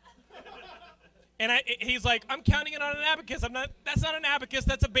abacus. And he's like, I'm counting it on an abacus. That's not an abacus.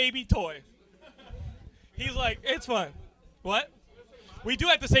 That's a baby toy. He's like, it's fine. What? We do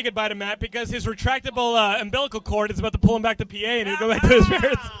have to say goodbye to Matt because his retractable umbilical cord is about to pull him back to PA and he'll go back to his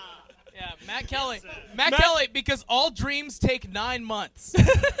parents. Yeah, Matt Kelly. Matt Kelly, because all dreams take 9 months.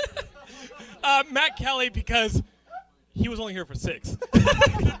 Matt Kelly, because he was only here for 6.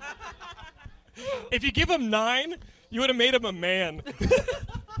 If you give him 9, you would have made him a man.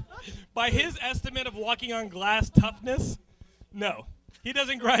 By his estimate of walking on glass toughness, no. He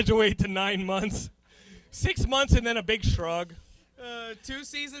doesn't graduate to 9 months. 6 months and then a big shrug. 2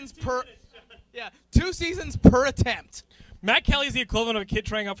 seasons per... Yeah, 2 seasons per attempt. Matt Kelly's the equivalent of a kid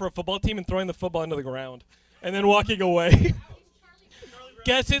trying out for a football team and throwing the football into the ground and then walking away.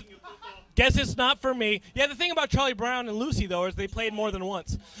 Guess it's not for me. Yeah, the thing about Charlie Brown and Lucy, though, is they played more than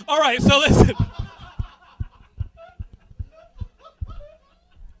once. All right, so listen.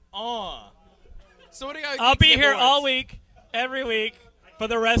 So what do you got? I'll be here all week, every week, for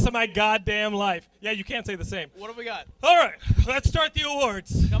the rest of my goddamn life. Yeah, you can't say the same. What do we got? All right, let's start the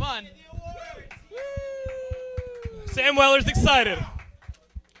awards. Come on. Sam Weller's excited.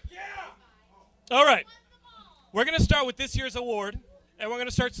 All right. We're going to start with this year's award, and we're going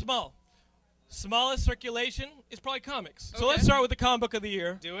to start small. Smallest circulation is probably comics. So Okay. let's start with the comic book of the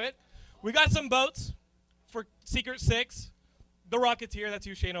year. Do it. We got some votes for Secret Six, The Rocketeer. That's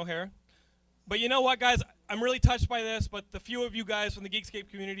you, Shane O'Hare. But you know what, guys? I'm really touched by this, but the few of you guys from the Geekscape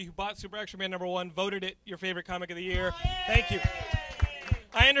community who bought Super Action Man #1 voted it your favorite comic of the year. Thank you.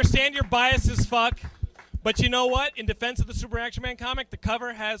 I understand you're biased as fuck, but you know what? In defense of the Super Action Man comic, the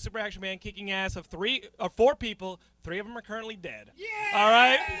cover has Super Action Man kicking ass of 4 people. 3 of them are currently dead. All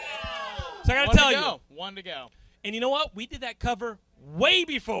right? So I got to tell you. One to go. And you know what? We did that cover way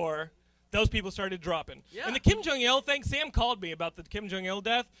before those people started dropping. Yeah. And the Kim Jong-il thing, Sam called me about the Kim Jong-il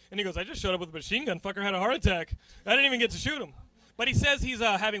death, and he goes, I just showed up with a machine gun. Fucker had a heart attack. I didn't even get to shoot him. But he says he's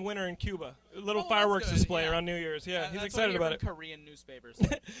having winter in Cuba. A little fireworks good, display yeah. around New Year's. Yeah, he's That's excited what I about hear it. from Korean newspapers.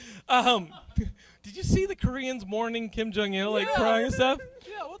 Did you see the Koreans mourning Kim Jong-il, like crying and stuff?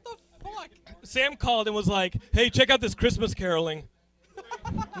 Yeah, what the fuck? Sam called and was like, hey, check out this Christmas caroling.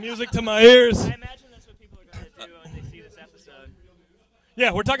 Music to my ears. I imagine that's what people are going to do when they see this episode.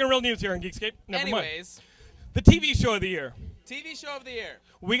 Yeah, we're talking real news here on Geekscape. Never Anyways. mind. The TV show of the year. TV show of the year.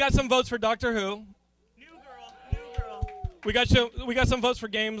 We got some votes for Doctor Who. New girl. We got some votes for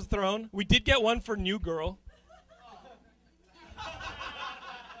Game of Thrones. We did get one for New Girl.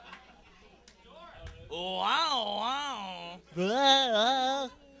 Wow.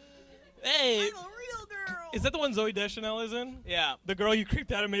 Hey. Is that the one Zooey Deschanel is in? Yeah. The girl you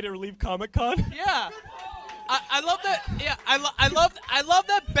creeped out and made her leave Comic-Con? Yeah. I love that. Yeah, I love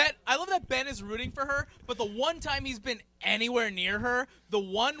that Ben. I love that Ben is rooting for her. But the one time he's been anywhere near her, the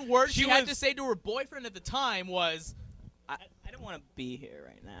one word she had to say to her boyfriend at the time was, I don't want to be here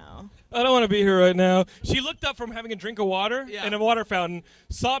right now. I don't want to be here right now. She looked up from having a drink of water Yeah. in a water fountain,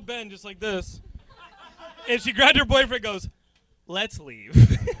 saw Ben just like this, and she grabbed her boyfriend and goes, let's leave.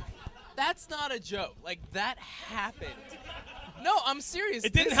 "That's not a joke. Like that happened." No, I'm serious.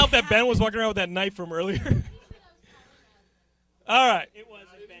 It didn't This help that Ben was walking around with that knife from earlier. All right. It wasn't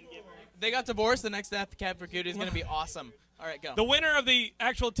Ben Giver. They got divorced. The next Death Cab for Cutie is going to be awesome. All right, go. The winner of the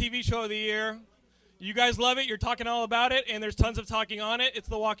actual TV show of the year. You guys love it. You're talking all about it, and there's tons of talking on it. It's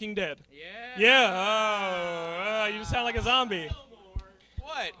The Walking Dead. Yeah. Yeah. Oh, you just sound like a zombie.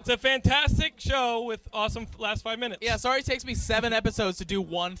 What? It's a fantastic show with awesome last 5 minutes. Yeah, sorry it takes me 7 episodes to do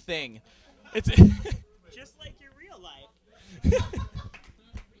one thing. It's Just like your real life. I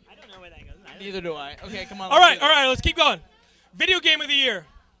don't know where that goes. Neither do I. Okay, come on. all right, let's keep going. Video game of the year.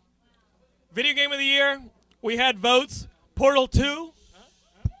 Video game of the year. We had votes. Portal 2.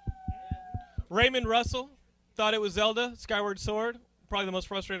 Raymond Russell thought it was Zelda, Skyward Sword. Probably the most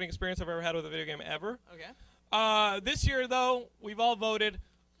frustrating experience I've ever had with a video game ever. Okay. This year, though, we've all voted.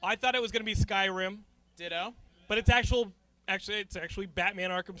 I thought it was going to be Skyrim, Ditto. but it's actually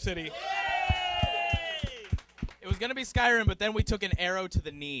Batman Arkham City. It was going to be Skyrim, but then we took an arrow to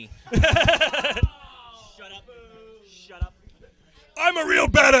the knee. Shut up. Shut up. I'm a real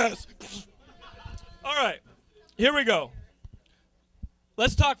badass. All right, here we go.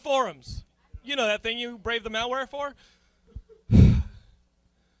 Let's talk forums. You know that thing you brave the malware for?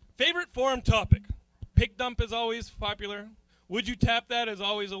 Favorite forum topic. Pick dump is always popular. Would you tap that is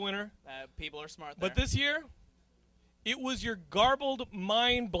always a winner. People are smart there. But this year, it was your garbled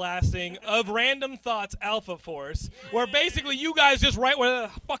mind blasting of random thoughts alpha force, where basically you guys just write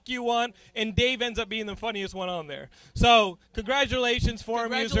whatever the fuck you want, and Dave ends up being the funniest one on there. So congratulations, forum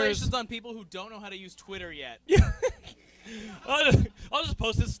Congratulations users. on people who don't know how to use Twitter yet. I'll just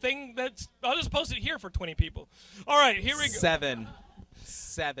post this thing. I'll just post it here for 20 people. All right, here we go.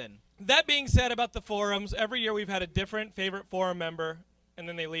 7. That being said about the forums, every year we've had a different favorite forum member, and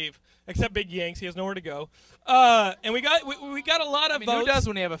then they leave. Except Big Yanks, he has nowhere to go. And we got a lot of votes. Who does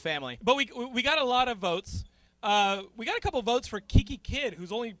when you have a family? But we got a lot of votes. We got a couple votes for Kiki Kid,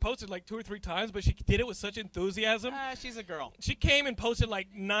 who's only posted like 2 or 3 times, but she did it with such enthusiasm. She's a girl. She came and posted like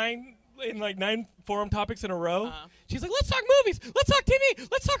 9 forum topics in a row. She's like, let's talk movies, let's talk TV,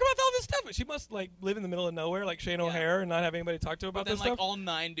 let's talk about all this stuff. She must like live in the middle of nowhere like Shane O'Hare and not have anybody to talk to about But then this like stuff. all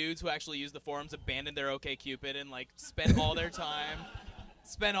 9 dudes who actually use the forums abandoned their OkCupid and like spent all their time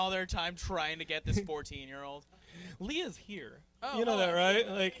trying to get this 14-year-old. Leah's here. Oh, you know that, right?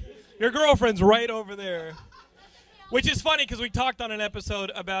 Like, your girlfriend's right over there. Which is funny because we talked on an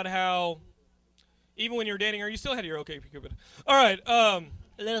episode about how even when you're dating her, you still had your OkCupid. All right. A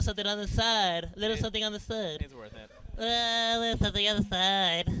little something on the side. A little something on the side. It's worth it. A little something on the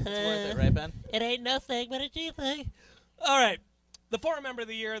side. It's worth it, right, Ben? It ain't no thing but a G thing. All right. The forum member of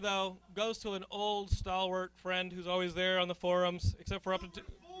the year, though, goes to an old stalwart friend who's always there on the forums, except for up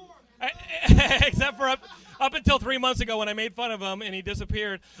until 3 months ago when I made fun of him and he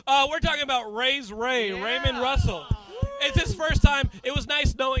disappeared. We're talking about Raymond Russell. It's his first time. It was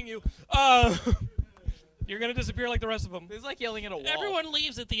nice knowing you. You're going to disappear like the rest of them. This is like yelling at a wall. Everyone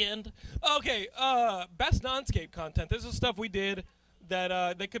leaves at the end. Okay, best non-scape content. This is stuff we did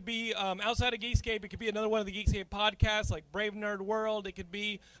that could be outside of Geekscape. It could be another one of the Geekscape podcasts like Brave Nerd World. It could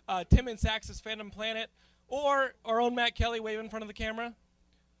be Tim and Sax's Fandom Planet, or our own Matt Kelly waving in front of the camera.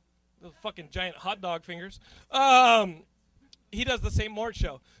 The fucking giant hot dog fingers. He does the St. Mort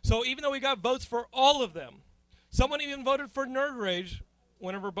show. So even though we got votes for all of them, someone even voted for Nerd Rage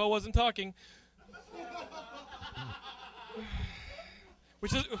whenever Bo wasn't talking.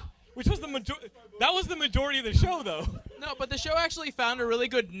 Which was the majority. That was the majority of the show, though. No, but the show actually found a really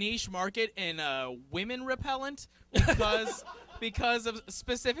good niche market in women repellent because of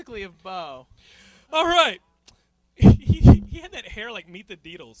specifically of Bo. All right. He had that hair like Meet the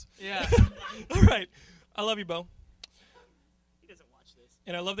Deedles. Yeah. All right. I love you, Bo. He doesn't watch this.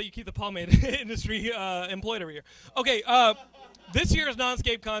 And I love that you keep the pomade industry employed every year. Okay. This year's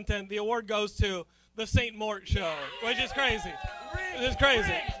non-scape content, the award goes to the St. Mort show, which is crazy. It is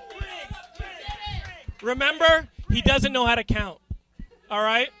crazy. Remember, he doesn't know how to count. All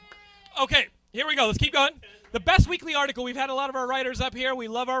right? Okay, here we go. Let's keep going. The best weekly article. We've had a lot of our writers up here. We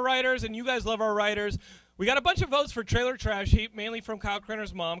love our writers, and you guys love our writers. We got a bunch of votes for Trailer Trash Heap, mainly from Kyle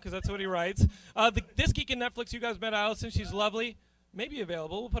Krenner's mom, because that's what he writes. This Geek in Netflix, you guys met Allison. She's lovely. Maybe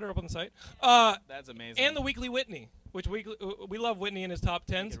available. We'll put her up on the site. That's amazing. And the Weekly Whitney, which we love Whitney in his top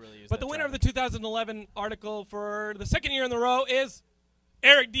 10s. Really but the winner of the 2011 article for the second year in a row is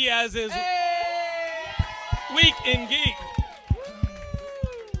Eric Diaz's Week in Geek.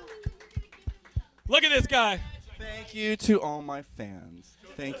 Look at this guy. Thank you to all my fans.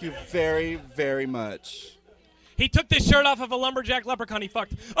 Thank you very, very much. He took this shirt off of a lumberjack leprechaun he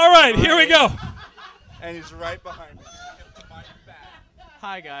fucked. All right, here we go. And he's right behind me.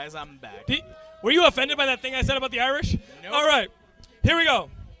 Hi, guys. I'm back. Were you offended by that thing I said about the Irish? Nope. All right, here we go.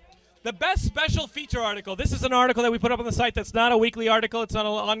 The best special feature article. This is an article that we put up on the site that's not a weekly article. It's not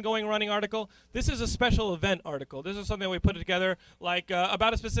an ongoing running article. This is a special event article. This is something that we put together like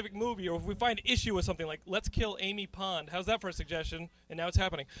about a specific movie, or if we find issue with something like Let's Kill Amy Pond. How's that for a suggestion? And now it's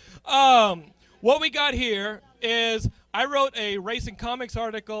happening. What we got here is I wrote a racing comics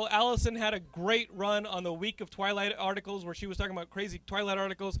article. Allison had a great run on the Week of Twilight articles where she was talking about crazy Twilight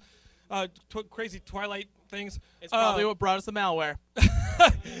articles, crazy Twilight things. It's probably what brought us the malware.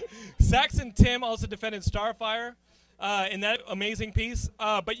 Sax and Tim also defended Starfire in that amazing piece.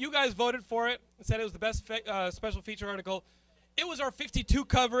 But you guys voted for it and said it was the best special feature article. It was our 52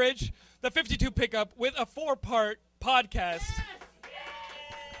 coverage, the 52 pickup with a 4-part podcast.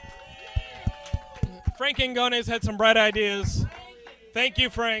 Frank Angones had some bright ideas. Thank you,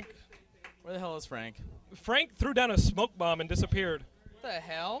 Frank. Where the hell is Frank? Frank threw down a smoke bomb and disappeared. What the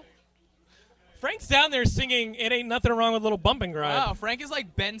hell? Frank's down there singing It Ain't Nothing Wrong with a Little Bump and Grind. Wow, Frank is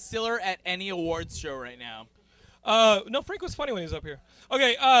like Ben Stiller at any awards show right now. No, Frank was funny when he was up here.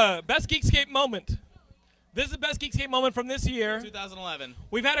 Okay, best Geekscape moment. This is the best Geekscape moment from this year. 2011.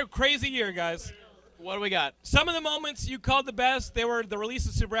 We've had a crazy year, guys. What do we got? Some of the moments you called the best. They were the release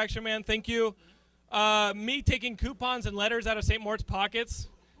of Super Action Man. Thank you. Me taking coupons and letters out of St. Mort's pockets.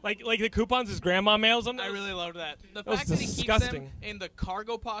 Like the coupons his grandma mails them. I really loved that. The that fact was that he keeps disgusting. them in the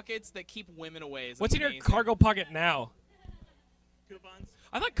cargo pockets that keep women away is What's amazing. in your cargo pocket now? Coupons.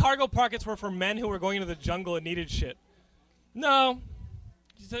 I thought cargo pockets were for men who were going into the jungle and needed shit. No.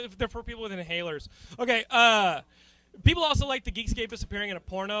 They're for people with inhalers. Okay, people also like the Geekscapists appearing in a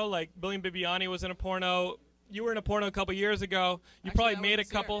porno. Like Billiam Bibiani was in a porno. You were in a porno a couple years ago. You Actually, probably that made a was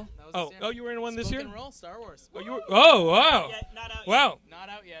this year. couple. That was this year. You were in one this year? Spoken Roll, Star Wars. Oh, you were, oh, wow. Not out Wow. Not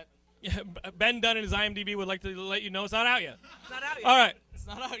out yet. Yeah, Ben Dunn in his IMDb would like to let you know it's not out yet. It's not out yet. All right. It's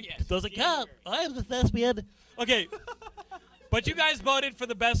not out yet. Doesn't count. I am the thespian. Okay. But you guys voted for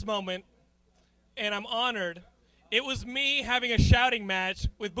the best moment, and I'm honored. It was me having a shouting match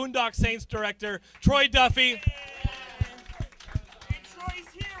with Boondock Saints director Troy Duffy. And Troy's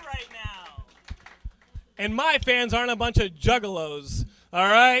here right now. And my fans aren't a bunch of juggalos, all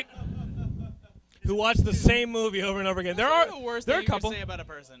right? Who watch the same movie over and over again. There are the worst there are thing a couple. you can say about a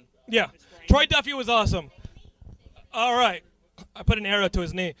person. Yeah. Troy Duffy was awesome. All right. I put an arrow to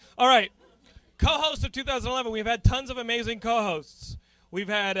his knee. All right. Co-host of 2011. We've had tons of amazing co-hosts. We've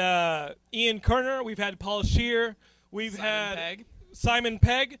had Ian Kerner. We've had Paul Scheer. We've had Simon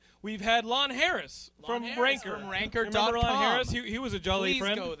Pegg. We've had Lon Harris from Ranker. From Ranker.com. Remember Lon Harris? He was a jolly Please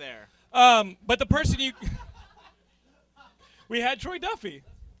friend. go there. But the person you... We had Troy Duffy.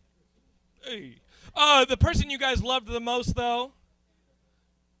 Hey. The person you guys loved the most, though,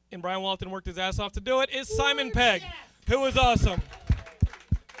 and Brian Walton worked his ass off to do it, is Simon Pegg, who was awesome.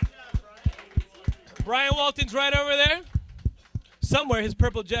 Brian Walton's right over there. somewhere his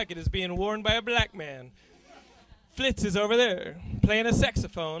purple jacket is being worn by a black man. Flitz is over there playing a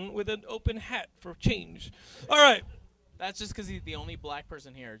saxophone with an open hat for change. All right. That's just because he's the only black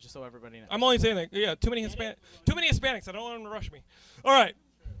person here, just so everybody knows. I'm only saying that. Yeah, too many Hispanics. I don't want them to rush me. All right.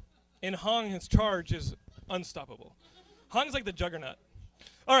 And Hong, his charge is unstoppable. Hong's like the juggernaut.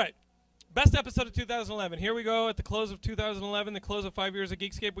 All right. Best episode of 2011. Here we go at the close of 2011, the close of 5 years of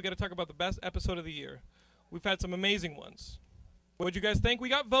Geekscape. We got to talk about the best episode of the year. We've had some amazing ones. What did you guys think? We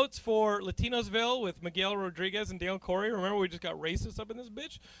got votes for Latinosville with Miguel Rodriguez and Dale Corey. Remember, we just got racists up in this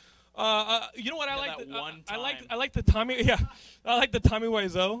bitch. You know what? I like the Tommy. Yeah, I like the Tommy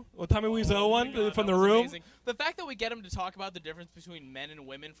Wiseau. Well, Tommy Wiseau one from The Room. Amazing. The fact that we get him to talk about the difference between men and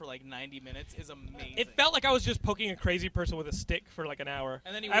women for like 90 minutes is amazing. It felt like I was just poking a crazy person with a stick for like an hour.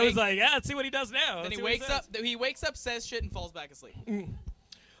 And then I was like, yeah, let's see what he does now. Then he wakes up. He wakes up, says shit, and falls back asleep.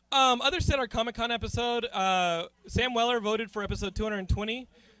 Others said our Comic-Con episode. Sam Weller voted for episode 220.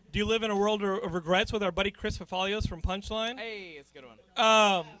 Do you live in a world of regrets with our buddy Chris Fafalios from Punchline? Hey, it's a good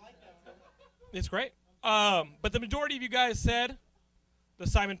one. It's great. But the majority of you guys said the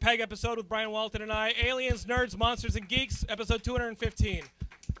Simon Pegg episode with Brian Walton and I, Aliens, Nerds, Monsters, and Geeks, episode 215.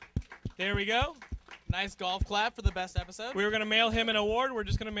 There we go. Nice golf clap for the best episode. We were going to mail him an award. We're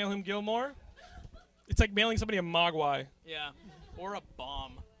just going to mail him Gilmore. It's like mailing somebody a Mogwai. Yeah, or a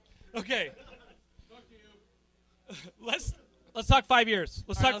bomb. Okay. Let's talk 5 years.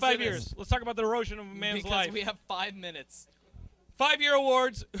 Let's talk 5 years. Let's talk about the erosion of a man's life. Because we have 5 minutes. 5-year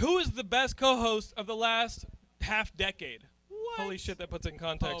awards. Who is the best co-host of the last half decade? What? Holy shit, that puts it in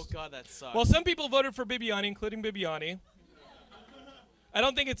context. Oh, God, that sucks. Well, some people voted for Bibiani, including Bibiani. I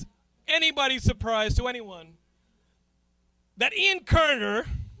don't think it's anybody's surprise to anyone that Ian Kerner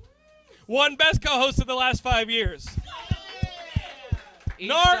won best co-host of the last 5 years.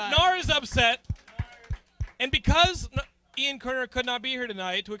 Nar is upset. And because Ian Kerner could not be here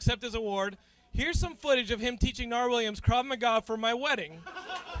tonight to accept his award, here's some footage of him teaching Nar Williams Krav Maga for my wedding.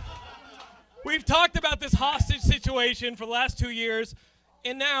 We've talked about this hostage situation for the last 2 years,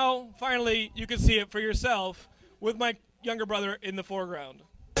 and now, finally, you can see it for yourself with my younger brother in the foreground.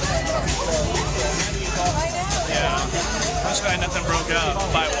 Yeah, I'm just glad nothing broke up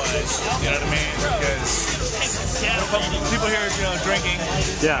fight-wise, you know what I mean? Because people here, drinking,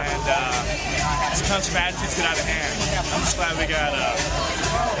 and sometimes some attitudes get out of hand. I'm just glad we got,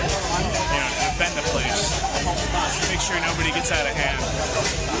 defend the place, make sure nobody gets out of hand.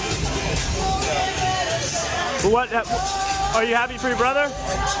 What? Are you happy for your brother?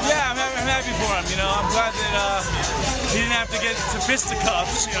 Yeah, I'm happy for him. I'm glad that he didn't have to get to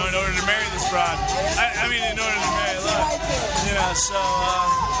fisticuffs, in order to marry this broad. I mean, in order to marry love. So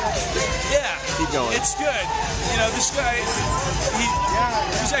yeah, keep going. It's good. This guy, he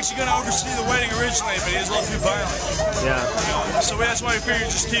was actually going to oversee the wedding originally, but he was a little too violent. Yeah. So that's why we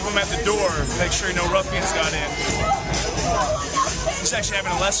figured just keep him at the door, make sure no ruffians got in. He's actually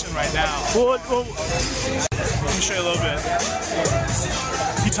having a lesson right now. Well, let me show you a little bit.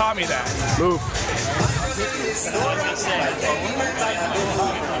 He taught me that. Move.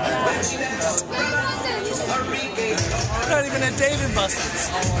 Not even a David Busters.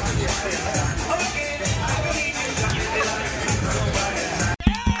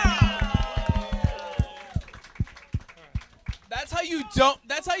 That's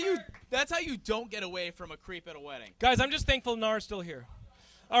how you don't get away from a creep at a wedding. Guys, I'm just thankful Nar's still here.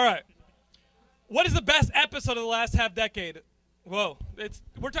 All right. What is the best episode of the last half decade? Whoa.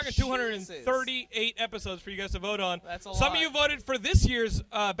 We're talking 238 episodes for you guys to vote on. That's a lot. Some of you voted for this year's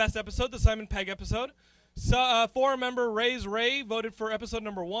best episode, the Simon Pegg episode. So, forum member Ray voted for episode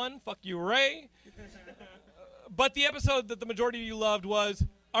number 1. Fuck you, Ray. But the episode that the majority of you loved was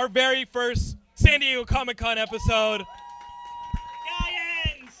our very first San Diego Comic-Con episode.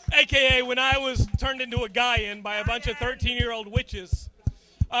 AKA when I was turned into a Gaian by a bunch of 13-year-old witches.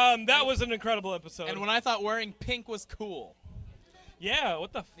 That was an incredible episode. And when I thought wearing pink was cool. Yeah,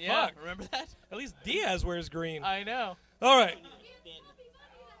 what the Yeah, fuck? remember that? At least Diaz wears green. I know. All right.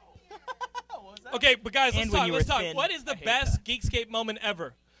 What was that? Okay, but guys, let's And when talk. you Let's were talk. thin. What is the best Geekscape moment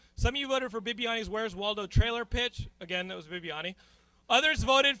ever? Some of you voted for Bibiani's Where's Waldo trailer pitch. Again, that was Bibiani. Others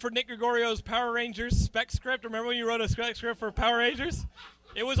voted for Nick Gregorio's Power Rangers spec script. Remember when you wrote a spec script for Power Rangers?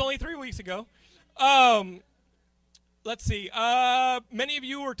 It was only 3 weeks ago. Let's see. Many of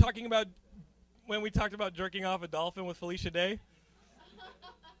you were talking about when we talked about jerking off a dolphin with Felicia Day.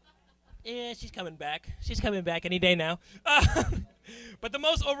 Yeah, she's coming back. She's coming back any day now. But the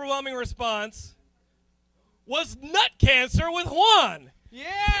most overwhelming response was nut cancer with Juan. Yeah!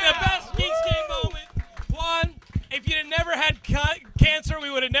 The best Geekscape moment. Juan, if you'd have never had cancer, we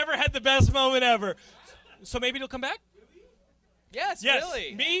would have never had the best moment ever. So maybe it'll come back? Yes, Yes,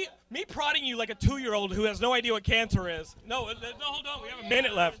 really. me prodding you like a 2-year-old who has no idea what cancer is. No, hold on. We have a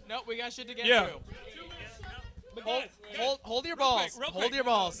minute left. No, we got shit to get Yeah. through. Hold your balls. Hold your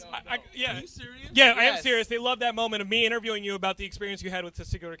balls. Yeah. Are you serious? Yeah, I am Yes. serious. They love that moment of me interviewing you about the experience you had with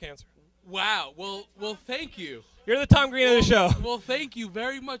testicular cancer. Wow. Well, thank you. You're the Tom Green of the show. Well, thank you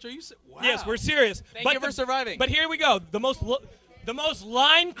very much. Are you? Wow. Yes, we're serious. Thank you for surviving. But here we go. The most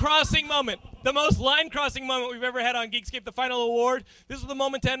line crossing moment. The most line crossing moment we've ever had on Geekscape, the final award. This is the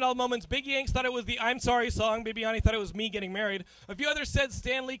moment to end all moments. Big Yanks thought it was the I'm Sorry song. Bibiani thought it was me getting married. A few others said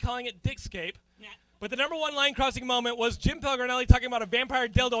Stan Lee calling it Dickscape. But the number one line crossing moment was Jim Pelgrinelli talking about a vampire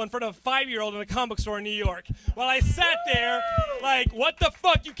dildo in front of a 5-year-old in a comic book store in New York. While I sat there like, what the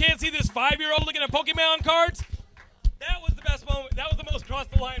fuck? You can't see this 5-year-old looking at Pokemon cards? That was the best moment. That was the most cross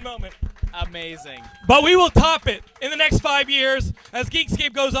the line moment. Amazing. But we will top it in the next 5 years as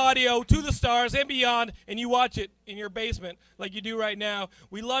Geekscape goes audio to the stars and beyond, and you watch it in your basement like you do right now.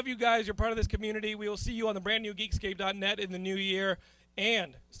 We love you guys. You're part of this community. We will see you on the brand new Geekscape.net in the new year.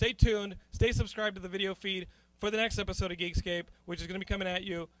 And stay tuned. Stay subscribed to the video feed for the next episode of Geekscape, which is going to be coming at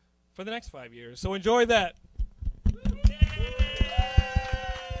you for the next 5 years. So enjoy that.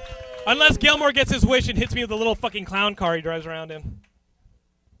 Unless Gilmore gets his wish and hits me with a little fucking clown car he drives around in.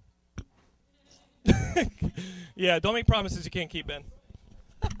 Yeah, don't make promises you can't keep, Ben.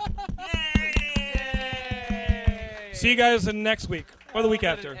 See you guys next week or the week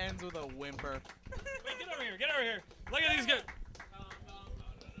after. It ends with a whimper. Wait, get over here. Get over here. Look at these guys.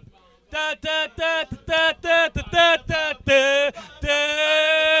 Da da da da da da da da da.